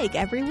we like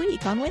every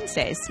week on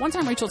Wednesdays. One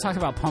time Rachel talked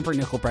about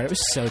pumpernickel bread. It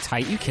was so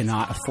tight. You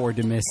cannot afford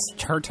to miss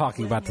her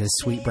talking about this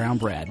sweet brown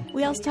bread.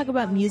 We also talk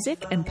about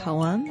music and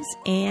poems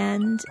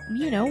and,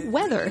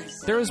 weather.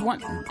 There was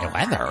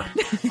weather.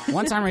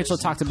 One time Rachel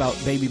talked about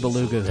Baby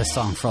Beluga, the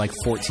song, for like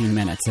 14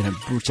 minutes. And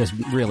it just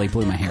really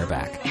blew my hair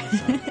back.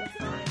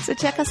 So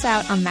check us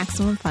out on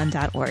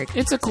MaximumFun.org.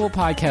 It's a cool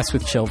podcast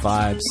with chill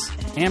vibes.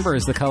 Amber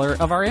is the color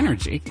of our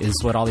energy, is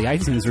what all the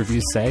iTunes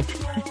reviews say.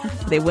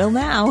 They will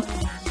now.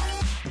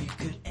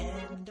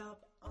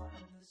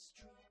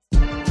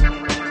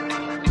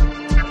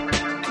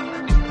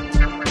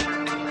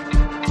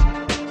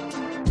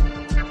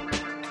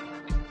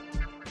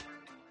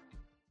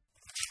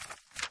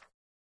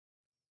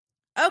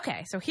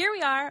 Okay, so here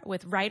we are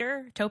with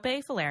writer Tope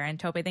Folarin.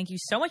 Tope, thank you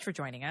so much for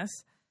joining us.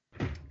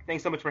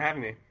 Thanks so much for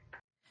having me.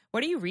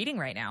 What are you reading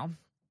right now?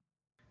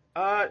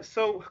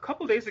 So a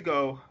couple days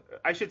ago,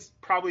 I should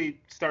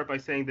probably start by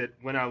saying that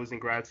when I was in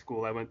grad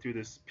school, I went through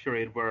this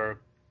period where,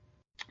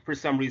 for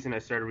some reason, I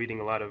started reading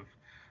a lot of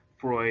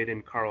Freud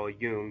and Carl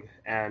Jung,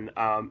 and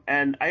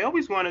I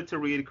always wanted to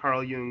read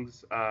Carl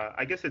Jung's,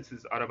 I guess it's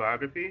his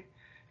autobiography.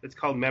 It's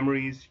called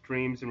Memories,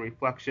 Dreams, and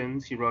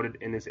Reflections. He wrote it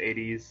in his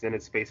 80s, and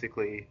it's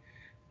basically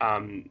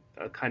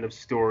a kind of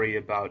story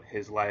about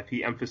his life.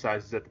 He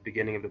emphasizes at the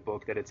beginning of the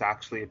book that it's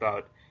actually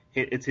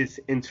it's his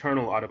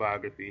internal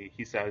autobiography.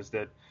 He says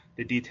that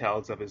the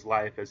details of his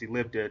life as he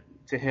lived it,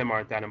 to him,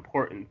 aren't that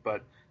important,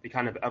 but the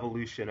kind of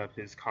evolution of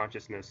his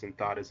consciousness and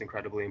thought is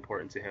incredibly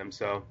important to him.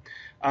 So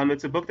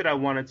it's a book that I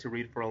wanted to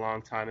read for a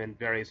long time, and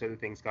various other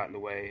things got in the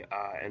way.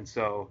 And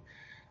so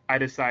I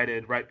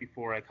decided right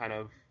before I kind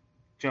of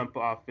jump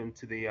off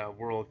into the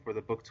world for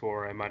the book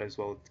tour, I might as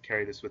well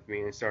carry this with me,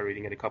 and I started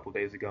reading it a couple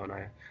days ago, and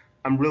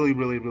I'm really,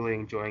 really, really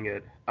enjoying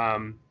it.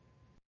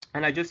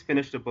 And I just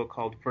finished a book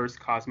called First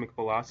Cosmic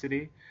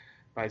Velocity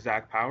by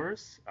Zach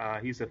Powers.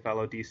 He's a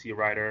fellow DC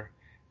writer,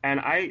 and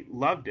I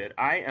loved it.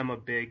 I am a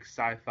big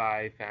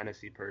sci-fi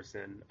fantasy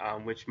person,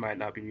 which might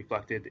not be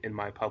reflected in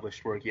my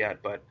published work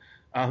yet, but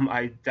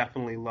I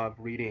definitely love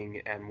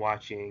reading and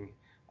watching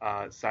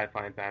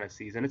sci-fi and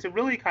fantasies. And it's a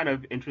really kind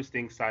of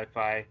interesting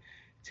sci-fi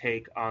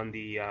take on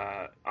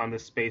the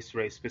space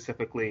race,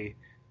 specifically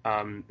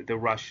the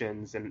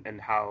Russians and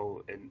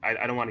how, and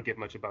I don't want to give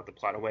much about the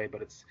plot away,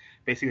 but it's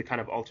basically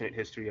kind of alternate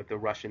history of the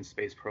Russian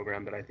space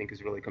program that I think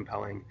is really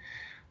compelling.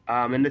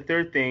 And the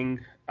third thing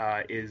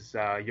is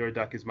Your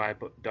Duck is My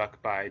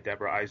Duck by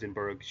Deborah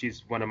Eisenberg.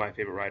 She's one of my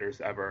favorite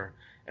writers ever.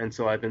 And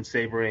so I've been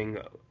savoring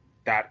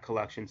that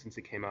collection since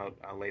it came out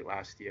late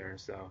last year.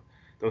 So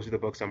those are the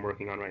books I'm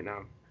working on right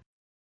now.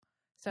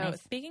 So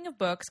Speaking of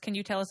books, can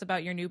you tell us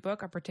about your new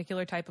book, A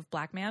Particular Type of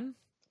Black Man?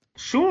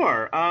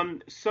 Sure.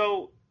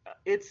 So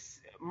it's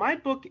my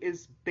book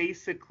is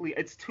basically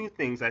it's two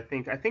things. I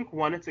think. I think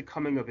one, it's a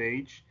coming of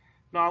age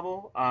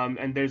novel,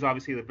 and there's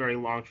obviously a very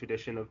long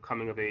tradition of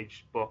coming of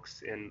age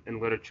books in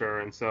literature,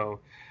 and so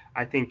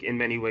I think in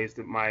many ways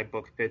that my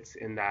book fits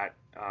in that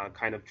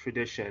kind of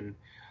tradition.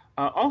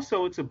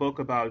 Also, it's a book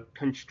about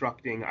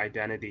constructing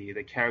identity.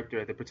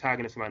 The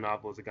protagonist of my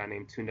novel is a guy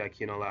named Tunde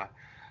Akinola,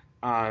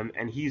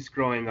 and he's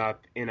growing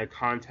up in a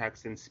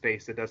context and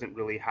space that doesn't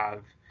really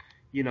have,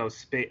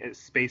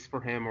 space for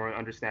him or an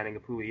understanding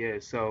of who he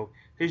is. So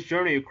his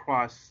journey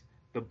across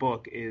the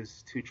book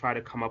is to try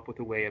to come up with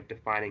a way of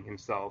defining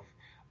himself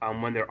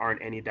when there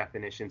aren't any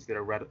definitions that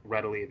are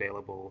readily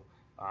available.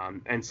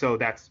 And so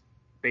that's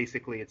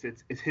basically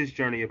it's his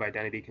journey of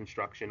identity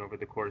construction over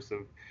the course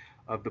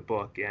of the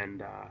book.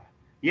 And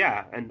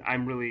yeah, and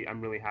I'm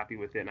really happy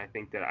with it. And I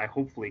think that I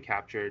hopefully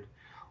captured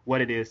what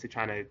it is to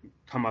try to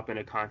come up in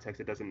a context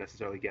that doesn't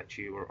necessarily get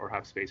you or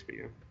have space for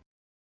you.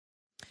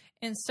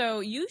 And so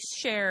you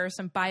share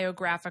some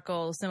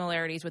biographical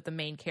similarities with the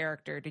main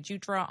character. Did you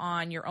draw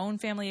on your own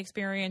family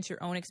experience,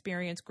 your own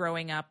experience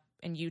growing up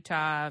in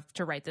Utah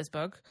to write this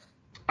book?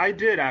 I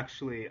did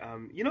actually.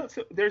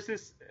 So there's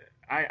this.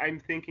 I'm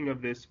thinking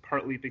of this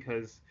partly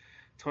because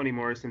Toni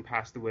Morrison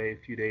passed away a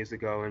few days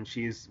ago, and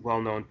she's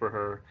well known for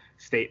her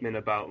statement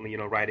about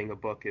writing a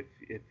book.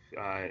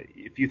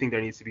 If you think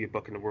there needs to be a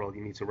book in the world,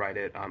 you need to write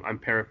it. I'm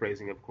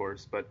paraphrasing, of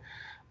course, but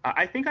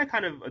I think I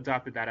kind of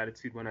adopted that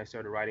attitude when I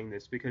started writing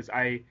this because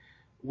I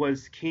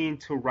was keen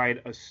to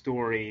write a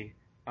story,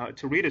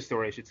 to read a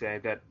story, I should say,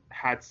 that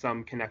had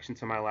some connection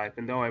to my life.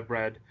 And though I've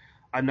read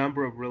a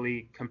number of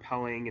really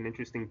compelling and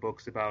interesting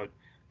books about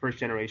first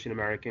generation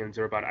Americans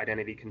or about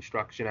identity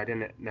construction, I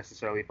didn't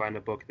necessarily find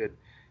a book that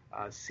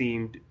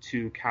seemed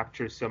to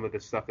capture some of the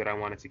stuff that I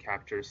wanted to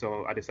capture.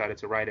 So I decided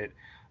to write it.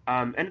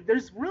 And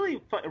there's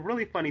a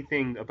really funny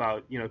thing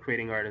about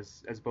creating art,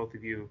 as both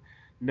of you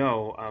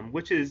know,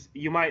 which is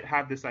you might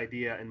have this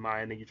idea in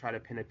mind and you try to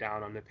pin it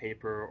down on the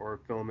paper or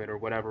film it or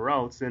whatever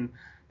else. And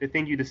the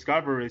thing you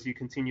discover as you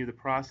continue the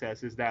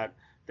process is that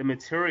the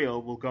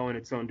material will go in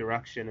its own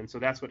direction. And so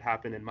that's what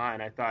happened in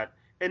mine. I thought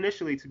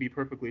initially, to be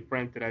perfectly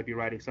frank, that I'd be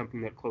writing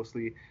something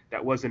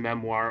that was a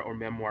memoir or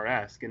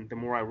memoir-esque. And the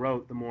more I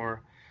wrote, the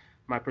more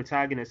my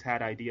protagonist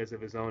had ideas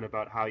of his own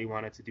about how he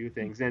wanted to do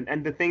things.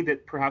 And the thing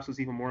that perhaps was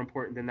even more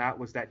important than that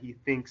was that he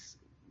thinks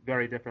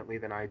very differently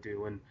than I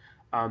do and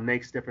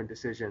makes different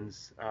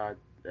decisions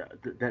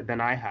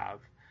than I have.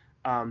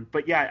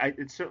 But yeah,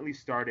 it certainly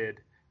started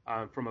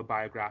from a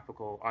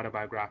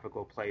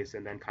autobiographical place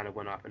and then kind of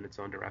went off in its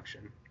own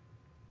direction.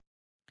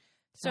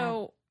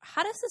 So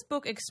how does this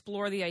book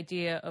explore the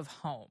idea of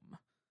home?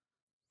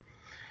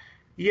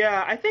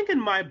 Yeah, I think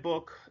in my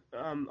book,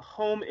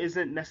 home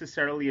isn't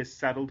necessarily a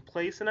settled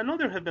place. And I know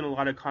there have been a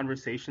lot of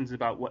conversations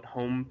about what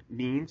home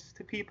means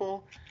to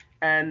people.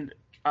 And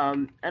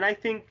I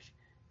think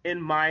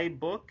in my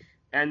book,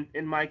 and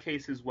in my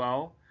case as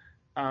well,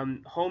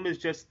 home is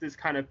just this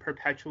kind of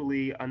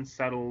perpetually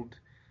unsettled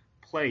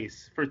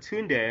place. For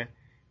Tunde,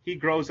 he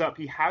grows up,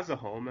 he has a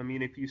home. I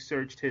mean, if you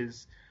searched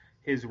his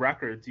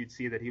records, you'd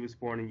see that he was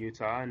born in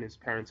Utah and his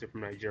parents are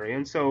from Nigeria.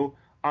 And so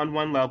on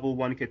one level,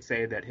 one could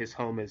say that his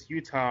home is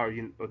Utah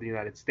or the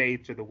United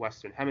States or the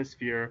Western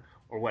Hemisphere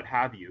or what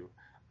have you.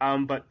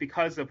 But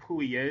because of who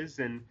he is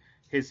and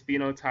his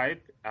phenotype,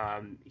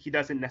 he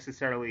doesn't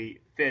necessarily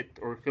fit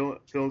or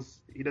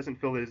he doesn't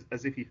feel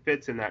as if he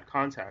fits in that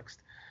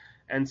context.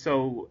 And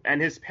so,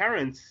 and his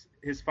parents,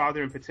 his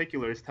father in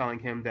particular, is telling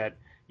him that,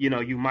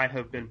 you might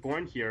have been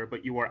born here,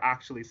 but you are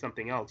actually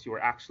something else. You are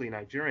actually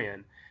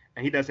Nigerian.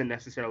 And he doesn't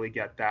necessarily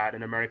get that.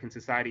 And American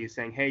society is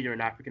saying, hey, you're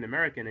an African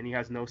American, and he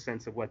has no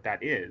sense of what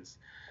that is.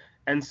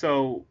 And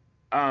so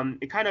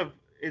it kind of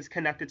is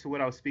connected to what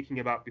I was speaking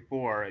about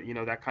before,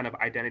 that kind of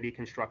identity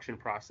construction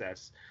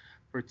process.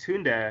 For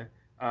Tunde,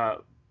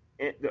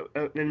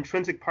 an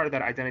intrinsic part of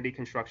that identity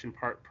construction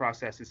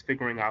process is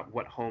figuring out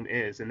what home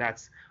is. And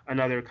that's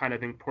another kind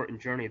of important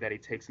journey that he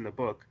takes in the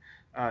book.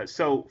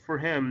 So for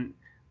him,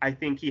 I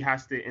think he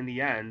has to, in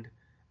the end,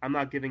 I'm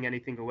not giving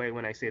anything away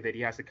when I say that he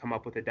has to come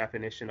up with a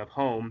definition of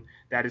home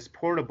that is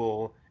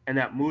portable and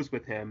that moves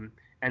with him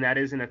and that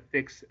isn't a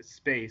fixed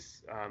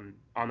space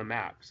on the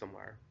map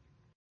somewhere.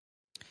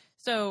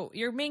 So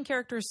your main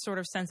character's sort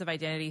of sense of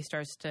identity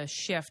starts to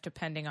shift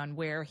depending on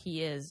where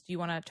he is. Do you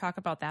want to talk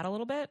about that a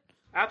little bit?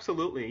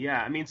 Absolutely,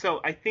 yeah. I mean,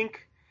 so I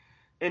think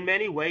in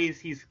many ways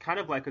he's kind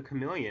of like a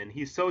chameleon.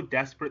 He's so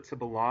desperate to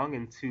belong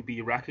and to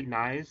be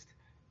recognized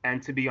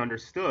and to be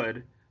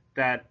understood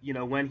that,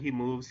 when he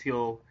moves,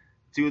 he'll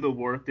do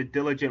the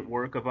diligent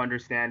work of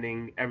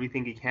understanding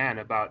everything he can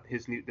about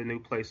the new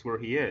place where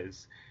he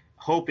is,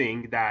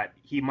 hoping that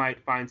he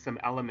might find some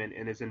element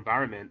in his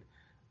environment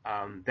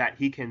that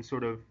he can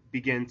sort of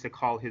begin to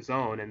call his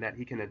own and that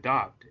he can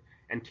adopt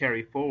and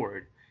carry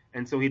forward.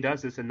 And so he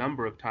does this a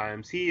number of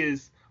times. He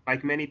is,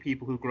 like many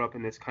people who grow up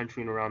in this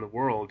country and around the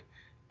world,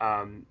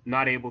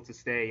 not able to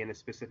stay in a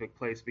specific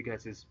place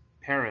because his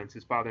parents,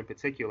 his father in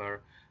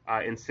particular,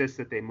 insist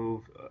that they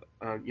move,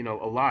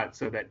 a lot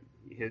so that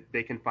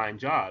they can find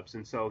jobs.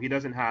 And so he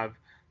doesn't have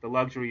the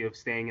luxury of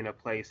staying in a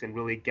place and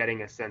really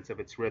getting a sense of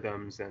its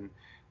rhythms and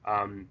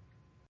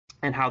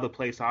how the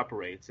place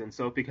operates. And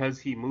so because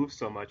he moves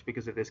so much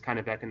because of this kind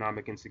of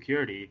economic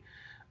insecurity,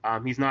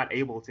 he's not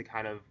able to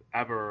kind of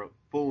ever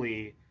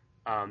fully,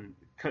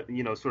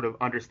 sort of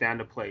understand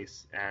a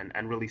place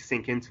and really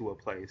sink into a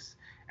place.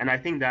 And I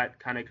think that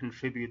kind of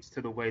contributes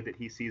to the way that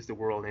he sees the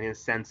world and his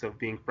sense of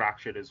being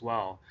fractured as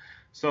well.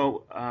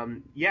 So,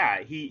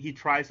 he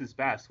tries his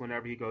best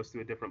whenever he goes to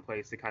a different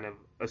place to kind of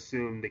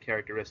assume the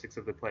characteristics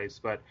of the place.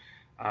 But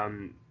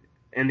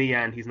in the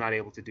end, he's not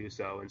able to do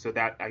so. And so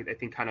that, I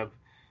think, kind of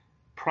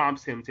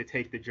prompts him to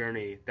take the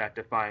journey that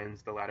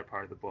defines the latter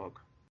part of the book.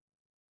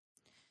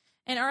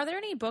 And are there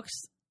any books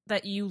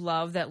that you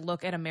love that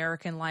look at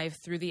American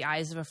life through the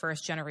eyes of a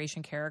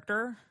first-generation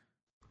character?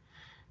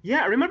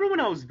 Yeah, I remember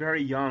when I was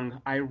very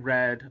young, I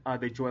read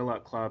The Joy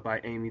Luck Club by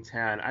Amy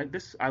Tan.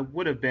 I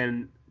would have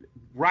been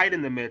right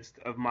in the midst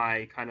of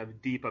my kind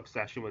of deep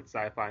obsession with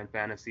sci-fi and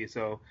fantasy.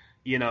 So,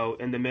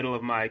 in the middle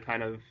of my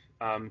kind of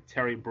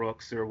Terry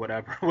Brooks or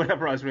whatever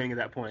I was reading at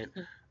that point,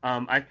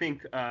 I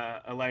think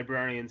a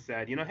librarian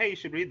said, hey, you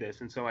should read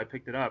this. And so I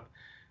picked it up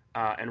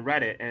and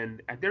read it.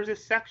 And there's a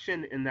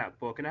section in that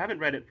book, and I haven't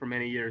read it for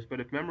many years,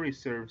 but if memory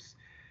serves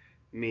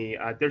me,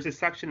 there's a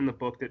section in the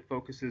book that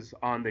focuses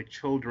on the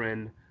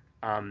children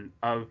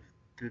of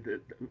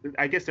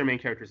I guess they're main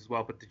characters as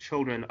well, but the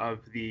children of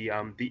the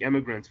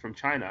immigrants from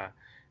China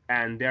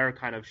and their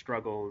kind of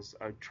struggles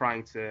of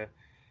trying to,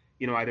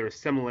 either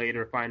assimilate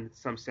or find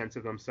some sense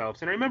of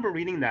themselves. And I remember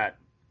reading that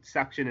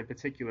section in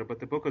particular, but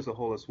the book as a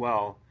whole as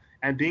well,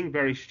 and being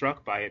very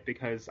struck by it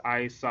because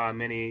I saw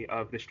many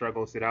of the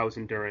struggles that I was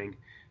enduring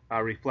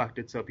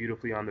reflected so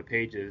beautifully on the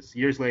pages.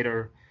 Years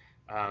later,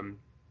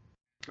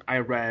 I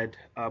read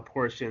Junpo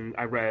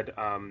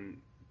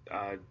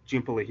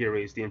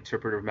Lahiri's The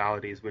Interpreter of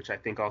Maladies, which I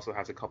think also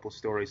has a couple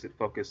stories that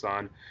focus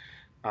on,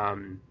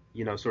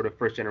 sort of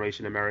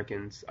first-generation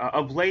Americans.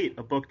 Of late,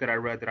 a book that I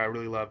read that I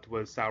really loved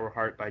was Sour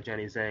Heart by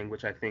Jenny Zhang,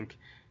 which I think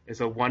is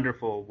a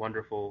wonderful,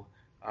 wonderful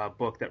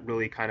book that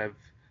really kind of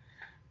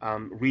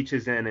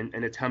reaches in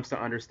and attempts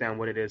to understand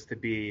what it is to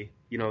be,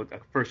 a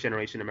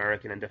first-generation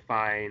American and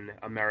define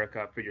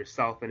America for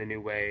yourself in a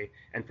new way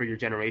and for your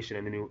generation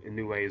in a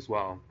new way as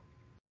well.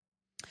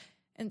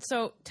 And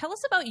so tell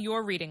us about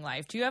your reading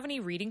life. Do you have any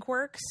reading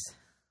quirks?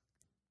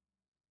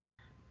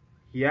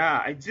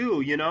 Yeah, I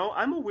do.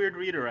 I'm a weird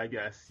reader, I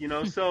guess.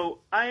 So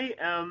I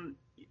am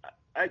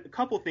a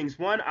couple things.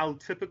 One, I'll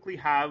typically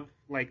have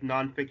like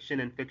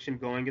nonfiction and fiction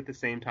going at the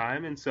same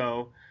time. And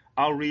so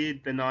I'll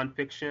read the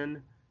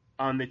nonfiction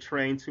on the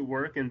train to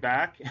work and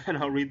back, and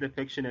I'll read the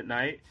fiction at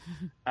night.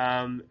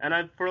 And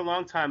for a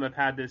long time, I've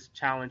had this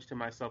challenge to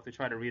myself to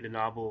try to read a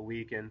novel a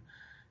week. And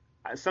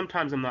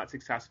sometimes I'm not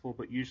successful,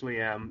 but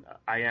usually I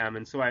am.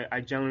 And so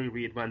I generally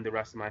read when the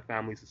rest of my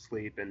family's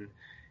asleep and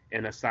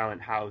in a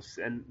silent house.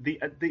 And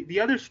the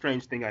other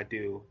strange thing I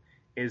do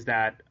is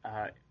that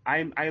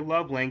I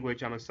love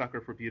language. I'm a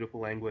sucker for beautiful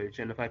language.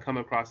 And if I come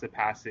across a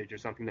passage or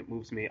something that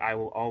moves me, I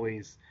will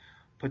always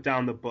put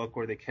down the book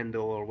or the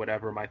Kindle or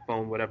whatever, my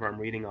phone, whatever I'm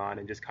reading on,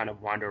 and just kind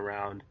of wander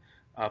around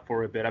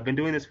for a bit. I've been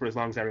doing this for as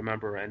long as I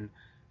remember, and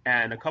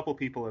a couple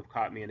people have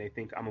caught me and they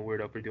think I'm a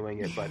weirdo for doing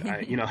it, but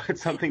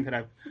it's something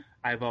that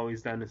I've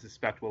always done and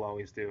suspect will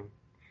always do.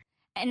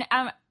 And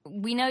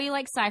we know you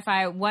like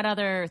sci-fi. What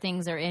other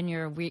things are in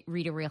your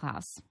reader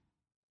wheelhouse?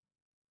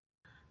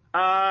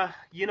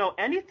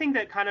 Anything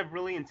that kind of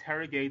really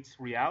interrogates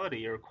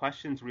reality or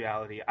questions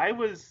reality.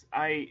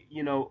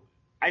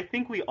 I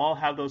think we all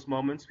have those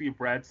moments we've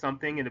read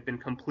something and have been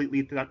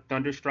completely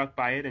thunderstruck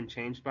by it and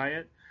changed by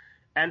it.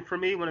 And for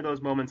me, one of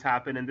those moments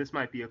happened, and this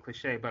might be a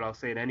cliche, but I'll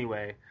say it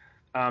anyway.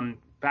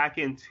 Back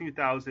in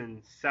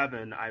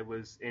 2007, I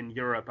was in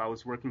Europe. I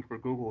was working for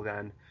Google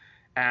then,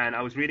 and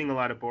I was reading a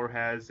lot of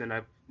Borges, and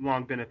I've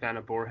long been a fan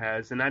of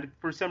Borges, and I,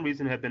 for some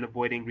reason, have been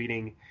avoiding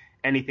reading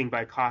anything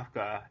by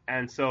Kafka.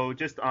 And so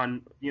just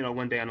on,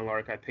 one day on a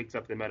lark, I picked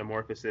up the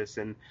Metamorphosis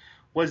and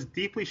was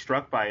deeply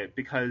struck by it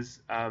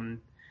because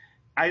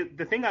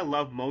the thing I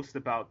love most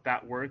about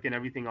that work and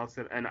everything else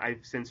and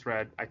I've since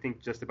read, I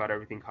think just about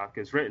everything Kafka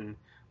has written,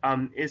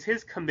 is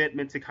his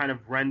commitment to kind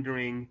of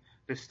rendering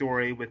the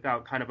story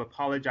without kind of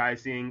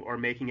apologizing or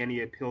making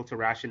any appeal to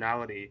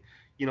rationality.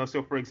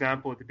 So for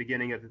example, at the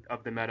beginning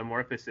of the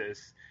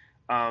Metamorphosis,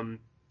 the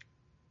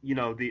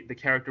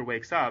character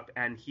wakes up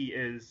and he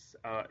is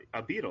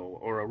a beetle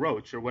or a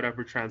roach or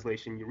whatever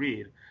translation you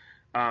read.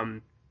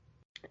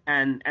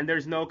 And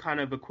there's no kind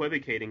of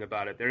equivocating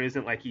about it. There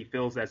isn't like he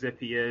feels as if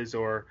he is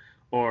or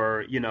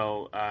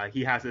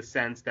he has a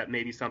sense that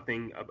maybe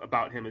something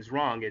about him is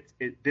wrong.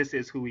 This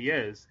is who he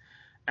is.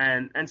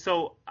 And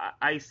so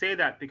I say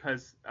that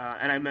because,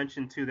 and I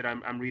mentioned too that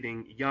I'm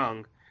reading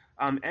Young.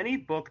 Any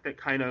book that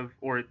kind of,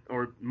 or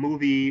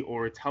movie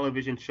or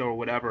television show or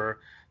whatever,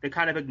 that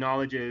kind of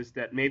acknowledges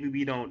that maybe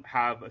we don't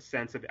have a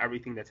sense of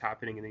everything that's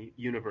happening in the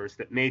universe,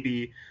 that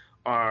maybe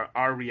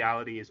our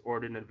reality is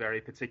ordered in a very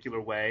particular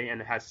way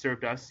and has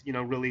served us,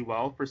 really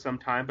well for some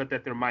time, but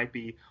that there might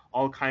be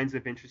all kinds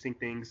of interesting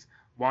things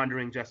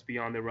wandering just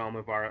beyond the realm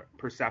of our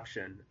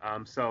perception.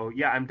 So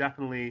yeah,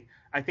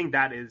 I think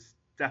that is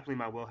definitely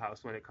my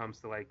wheelhouse when it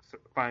comes to like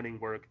finding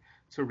work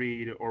to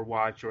read or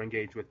watch or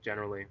engage with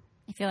generally.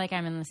 I feel like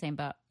I'm in the same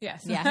boat.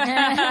 Yes.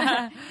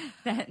 Yeah.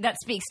 that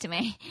speaks to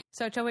me.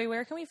 So, Tope,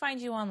 where can we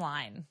find you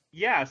online?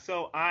 Yeah,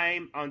 so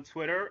I'm on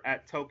Twitter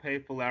at Tope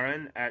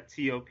Folarin, at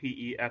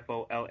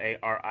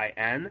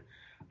TOPEFOLARIN.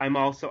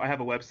 I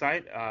have a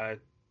website,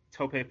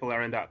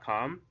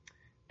 topefolarin.com,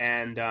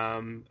 and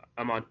I'm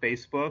on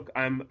Facebook.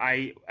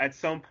 At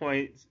some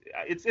point,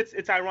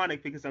 it's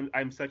ironic because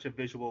I'm such a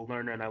visual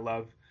learner and I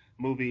love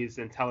movies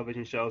and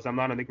television shows. I'm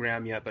not on the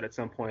gram yet, but at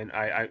some point,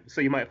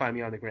 so you might find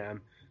me on the gram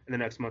in the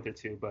next month or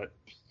two, but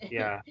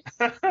yeah.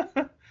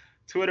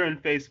 Twitter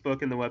and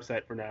Facebook and the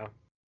website for now.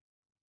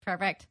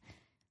 Perfect.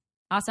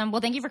 Awesome. Well,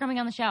 thank you for coming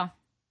on the show.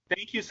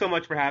 Thank you so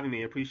much for having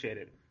me. I appreciate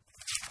it.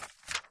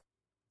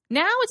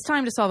 Now it's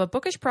time to solve a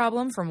bookish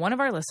problem from one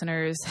of our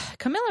listeners.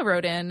 Camilla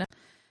wrote in,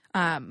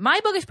 my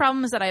bookish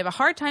problem is that I have a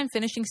hard time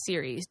finishing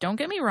series. Don't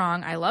get me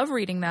wrong, I love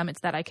reading them.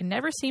 It's that I can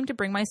never seem to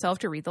bring myself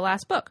to read the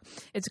last book.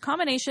 It's a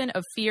combination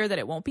of fear that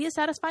it won't be a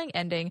satisfying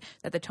ending,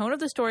 that the tone of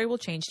the story will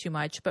change too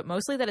much, but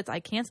mostly that I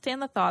can't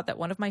stand the thought that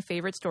one of my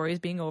favorite stories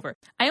being over.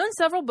 I own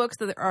several books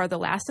that are the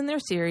last in their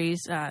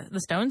series,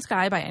 The Stone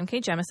Sky by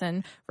N.K.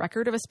 Jemisin,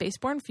 Record of a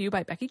Spaceborne Few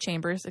by Becky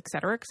Chambers,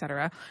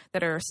 etc.,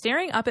 that are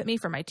staring up at me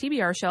from my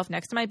TBR shelf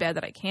next to my bed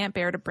that I can't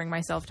bear to bring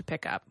myself to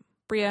pick up.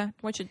 Bria,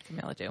 what should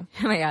Camilla do?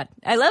 Oh my God.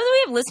 I love that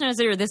we have listeners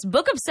that are this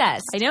book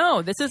obsessed. I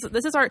know. This is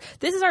our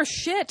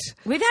shit.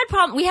 We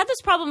had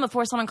this problem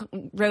before someone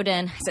wrote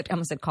in,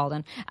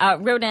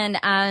 wrote in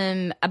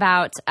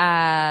about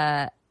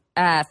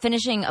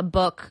finishing a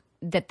book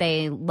that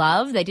they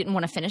love. They didn't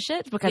want to finish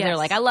it because they're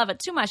like, I love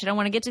it too much. I don't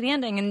want to get to the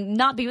ending and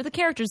not be with the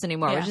characters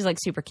anymore, which is like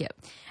super cute.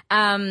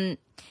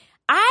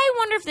 I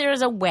wonder if there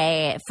is a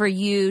way for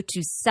you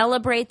to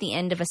celebrate the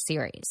end of a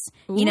series.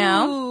 You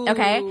know?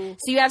 Okay.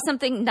 So you have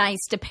something nice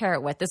to pair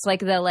it with. It's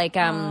like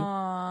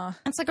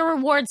it's like a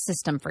reward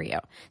system for you.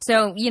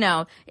 So, you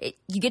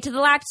get to the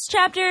last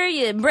chapter,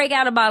 you break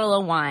out a bottle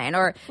of wine,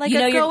 or like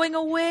a going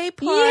away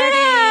party.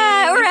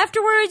 Yeah. Or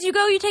afterwards you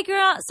take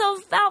yourself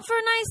out for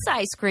a nice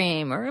ice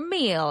cream or a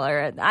meal,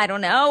 or I don't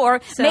know, or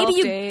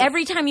maybe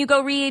every time you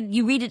go read,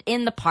 you read it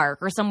in the park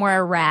or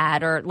somewhere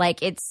rad, or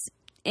like it's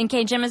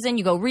N.K. Jemisin,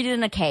 you go read it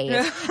in a cave.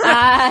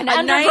 An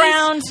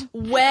underground, nice,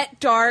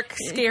 wet, dark,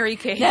 scary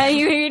cave. Yeah,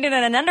 you read it in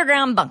an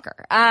underground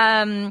bunker. But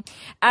I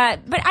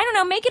don't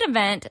know, make an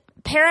event.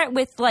 Pair it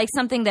with like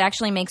something that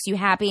actually makes you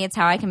happy. It's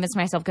how I convince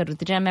myself to go to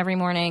the gym every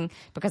morning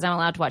because I'm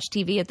allowed to watch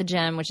TV at the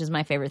gym, which is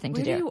my favorite thing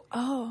to do.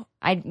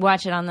 I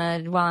watch it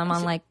while I'm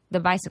on like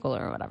the bicycle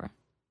or whatever.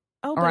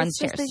 Oh, but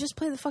they just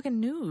play the fucking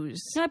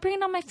news. No, I bring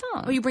it on my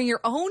phone. Oh, you bring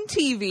your own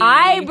TV.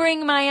 I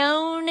bring my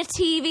own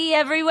TV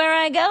everywhere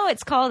I go.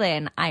 It's called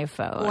an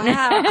iPhone. Wow,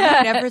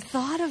 I never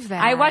thought of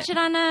that. I watch it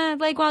on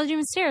while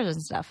doing stairs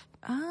and stuff.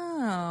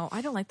 Oh,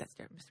 I don't like that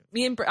stairs.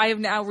 I have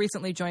now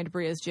recently joined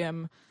Bria's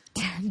gym.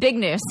 Big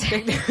news.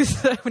 Big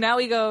news. Now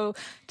we go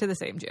to the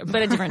same gym,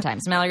 but at different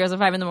times. Mallory goes at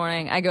 5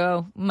 a.m. I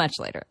go much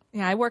later.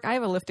 Yeah, I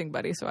have a lifting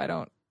buddy, so I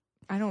don't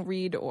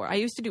read, or I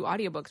used to do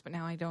audiobooks, but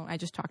now I don't. I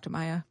just talk to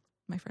Maya.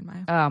 My friend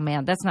Maya. Oh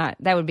man,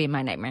 that would be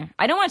my nightmare.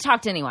 I don't want to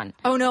talk to anyone.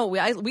 Oh no,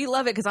 we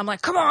love it because I'm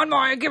like, come on,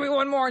 Maya, give me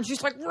one more, and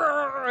she's like,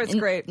 it's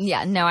great.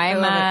 Yeah, no,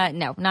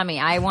 no, not me.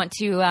 I want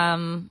to.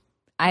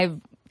 I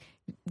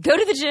go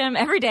to the gym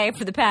every day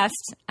for the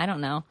past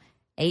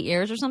 8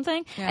 years or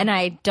something, and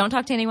I don't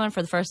talk to anyone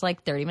for the first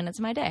 30 minutes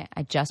of my day.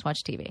 I just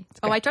watch TV.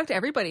 I talk to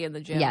everybody in the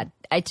gym. Yeah,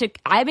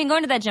 I've been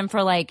going to that gym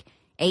for 8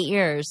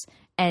 years,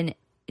 and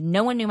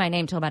no one knew my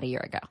name till about a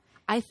year ago.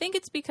 I think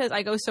it's because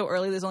I go so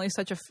early. There's only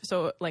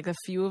a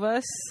few of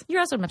us.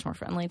 You're also much more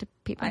friendly to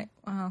people.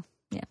 Yeah.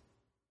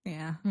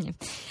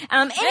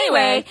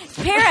 Anyway,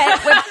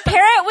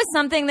 pair it with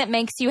something that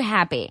makes you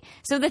happy.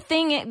 So the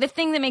thing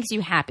that makes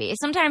you happy.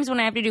 Sometimes when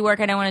I have to do work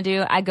I don't want to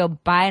do, I go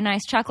buy a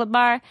nice chocolate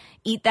bar,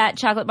 eat that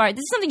chocolate bar. This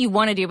is something you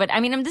want to do, but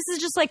this is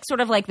just sort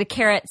of the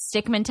carrot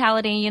stick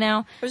mentality,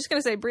 I was just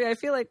gonna say, Brie, I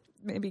feel like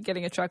maybe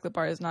getting a chocolate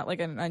bar is not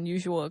an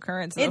unusual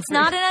occurrence. It's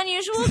not an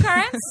unusual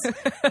occurrence.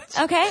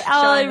 Okay,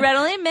 I'll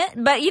readily admit.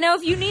 But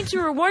if you need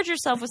to reward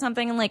yourself with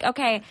something and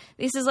okay,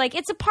 this is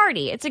it's a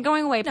party. It's a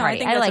going away party. I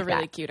think that's a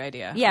really cute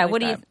idea. Yeah.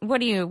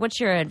 What's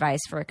your advice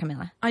for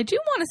Camilla? I do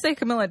want to say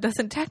Camilla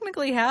doesn't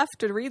technically have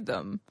to read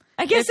them.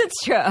 I guess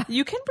it's true.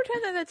 You can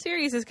pretend that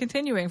series is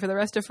continuing for the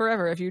rest of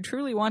forever if you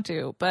truly want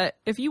to. But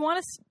if you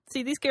want to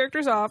see these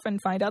characters off and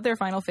find out their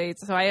final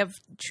fates, so I have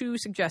 2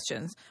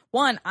 suggestions.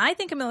 One, I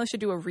think Camilla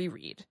should do a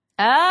reread.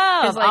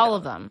 Oh, all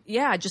of them.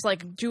 Yeah, just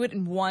do it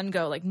in one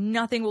go.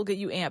 Nothing will get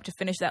you amped to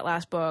finish that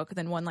last book.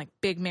 Then one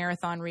big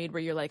marathon read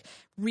where you're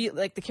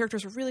the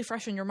characters are really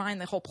fresh in your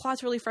mind. The whole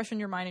plot's really fresh in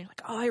your mind. And you're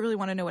like, oh, I really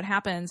want to know what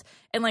happens.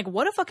 And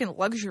what a fucking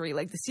luxury.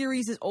 The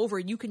series is over.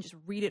 You can just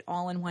read it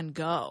all in one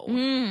go.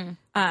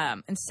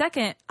 And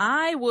second,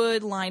 I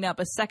would line up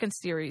a second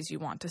series you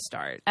want to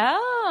start.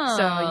 Oh.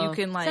 So you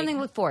can something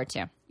to look forward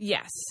to.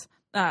 Yes.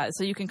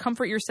 So you can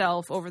comfort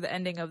yourself over the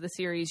ending of the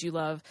series you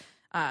love.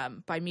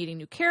 by meeting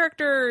new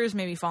characters,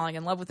 maybe falling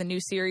in love with a new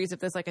series. If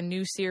there's like a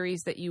new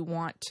series that you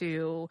want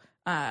to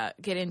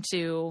get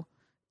into,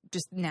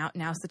 just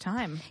now's the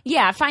time.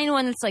 Yeah, find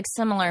one that's like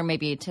similar,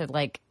 maybe to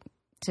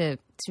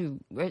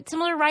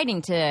similar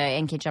writing to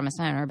N.K.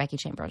 Jemisin or Becky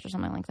Chambers or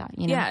something like that.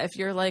 You know? Yeah, if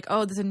you're like,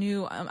 oh, there's a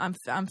new, I'm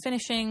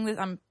finishing this.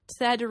 I'm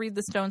sad to read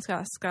The Stone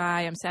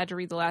Sky. I'm sad to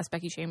read the last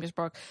Becky Chambers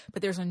book,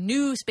 but there's a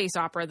new space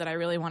opera that I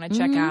really want to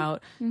check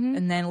out.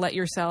 And then let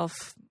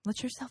yourself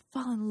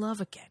fall in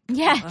love again.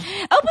 Yeah, open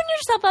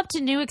yourself up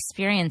to new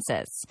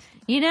experiences.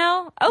 You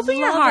know, open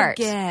your heart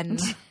again.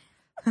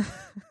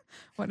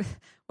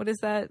 What is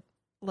that?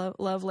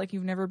 Love like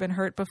you've never been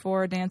hurt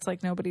before. Dance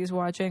like nobody's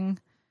watching.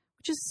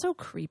 Which is so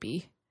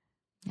creepy.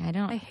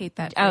 I hate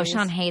that phrase. Oh, phrase.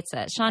 Sean hates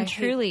it. Sean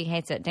truly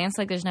hates it. Dance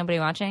like there's nobody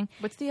watching.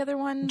 What's the other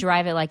one?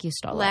 Drive it like you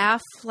stole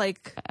Laugh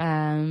like...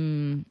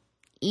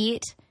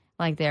 Eat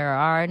like there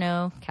are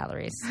no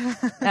calories.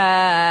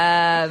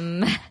 Buy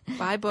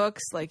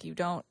books like you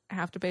don't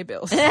have to pay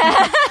bills. These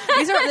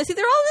are all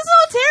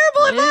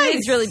terrible advice.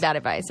 It's really bad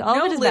advice. All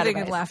no of it is living bad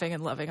and advice. laughing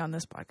and loving on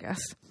this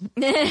podcast.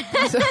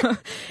 So,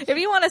 if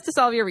you want us to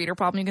solve your reader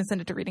problem, you can send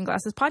it to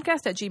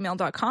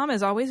readingglassespodcast@gmail.com.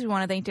 As always, we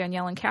want to thank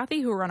Danielle and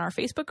Kathy, who run our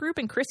Facebook group,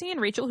 and Chrissy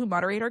and Rachel, who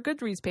moderate our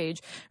Goodreads page.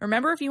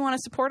 Remember, if you want to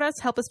support us,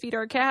 help us feed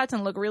our cats,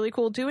 and look really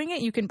cool doing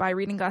it, you can buy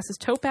Reading Glasses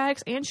tote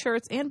bags and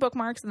shirts and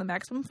bookmarks in the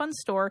Maximum Fun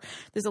store.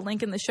 There's a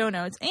link in the show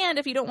notes. And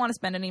if you don't want to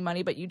spend any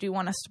money, but you do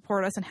want to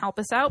support us and help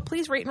us out,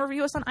 please rate and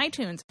review us on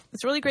iTunes.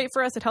 It's really great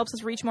for us. It helps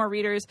us reach more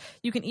readers.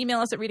 You can email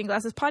us at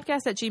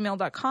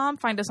readingglassespodcast@gmail.com.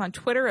 Find us on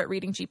Twitter at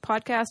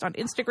readinggpodcast, on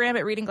Instagram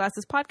at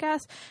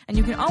readingglassespodcast, and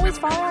you can always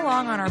follow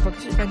along on our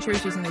bookish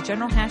adventures using the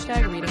general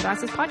hashtag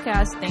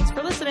readingglassespodcast. Thanks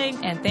for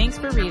listening, and thanks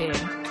for reading.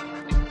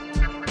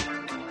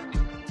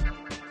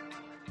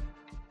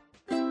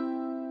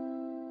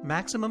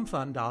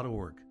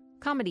 MaximumFun.org.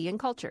 Comedy and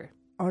culture.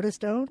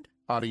 Artist owned.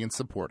 Audience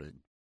supported.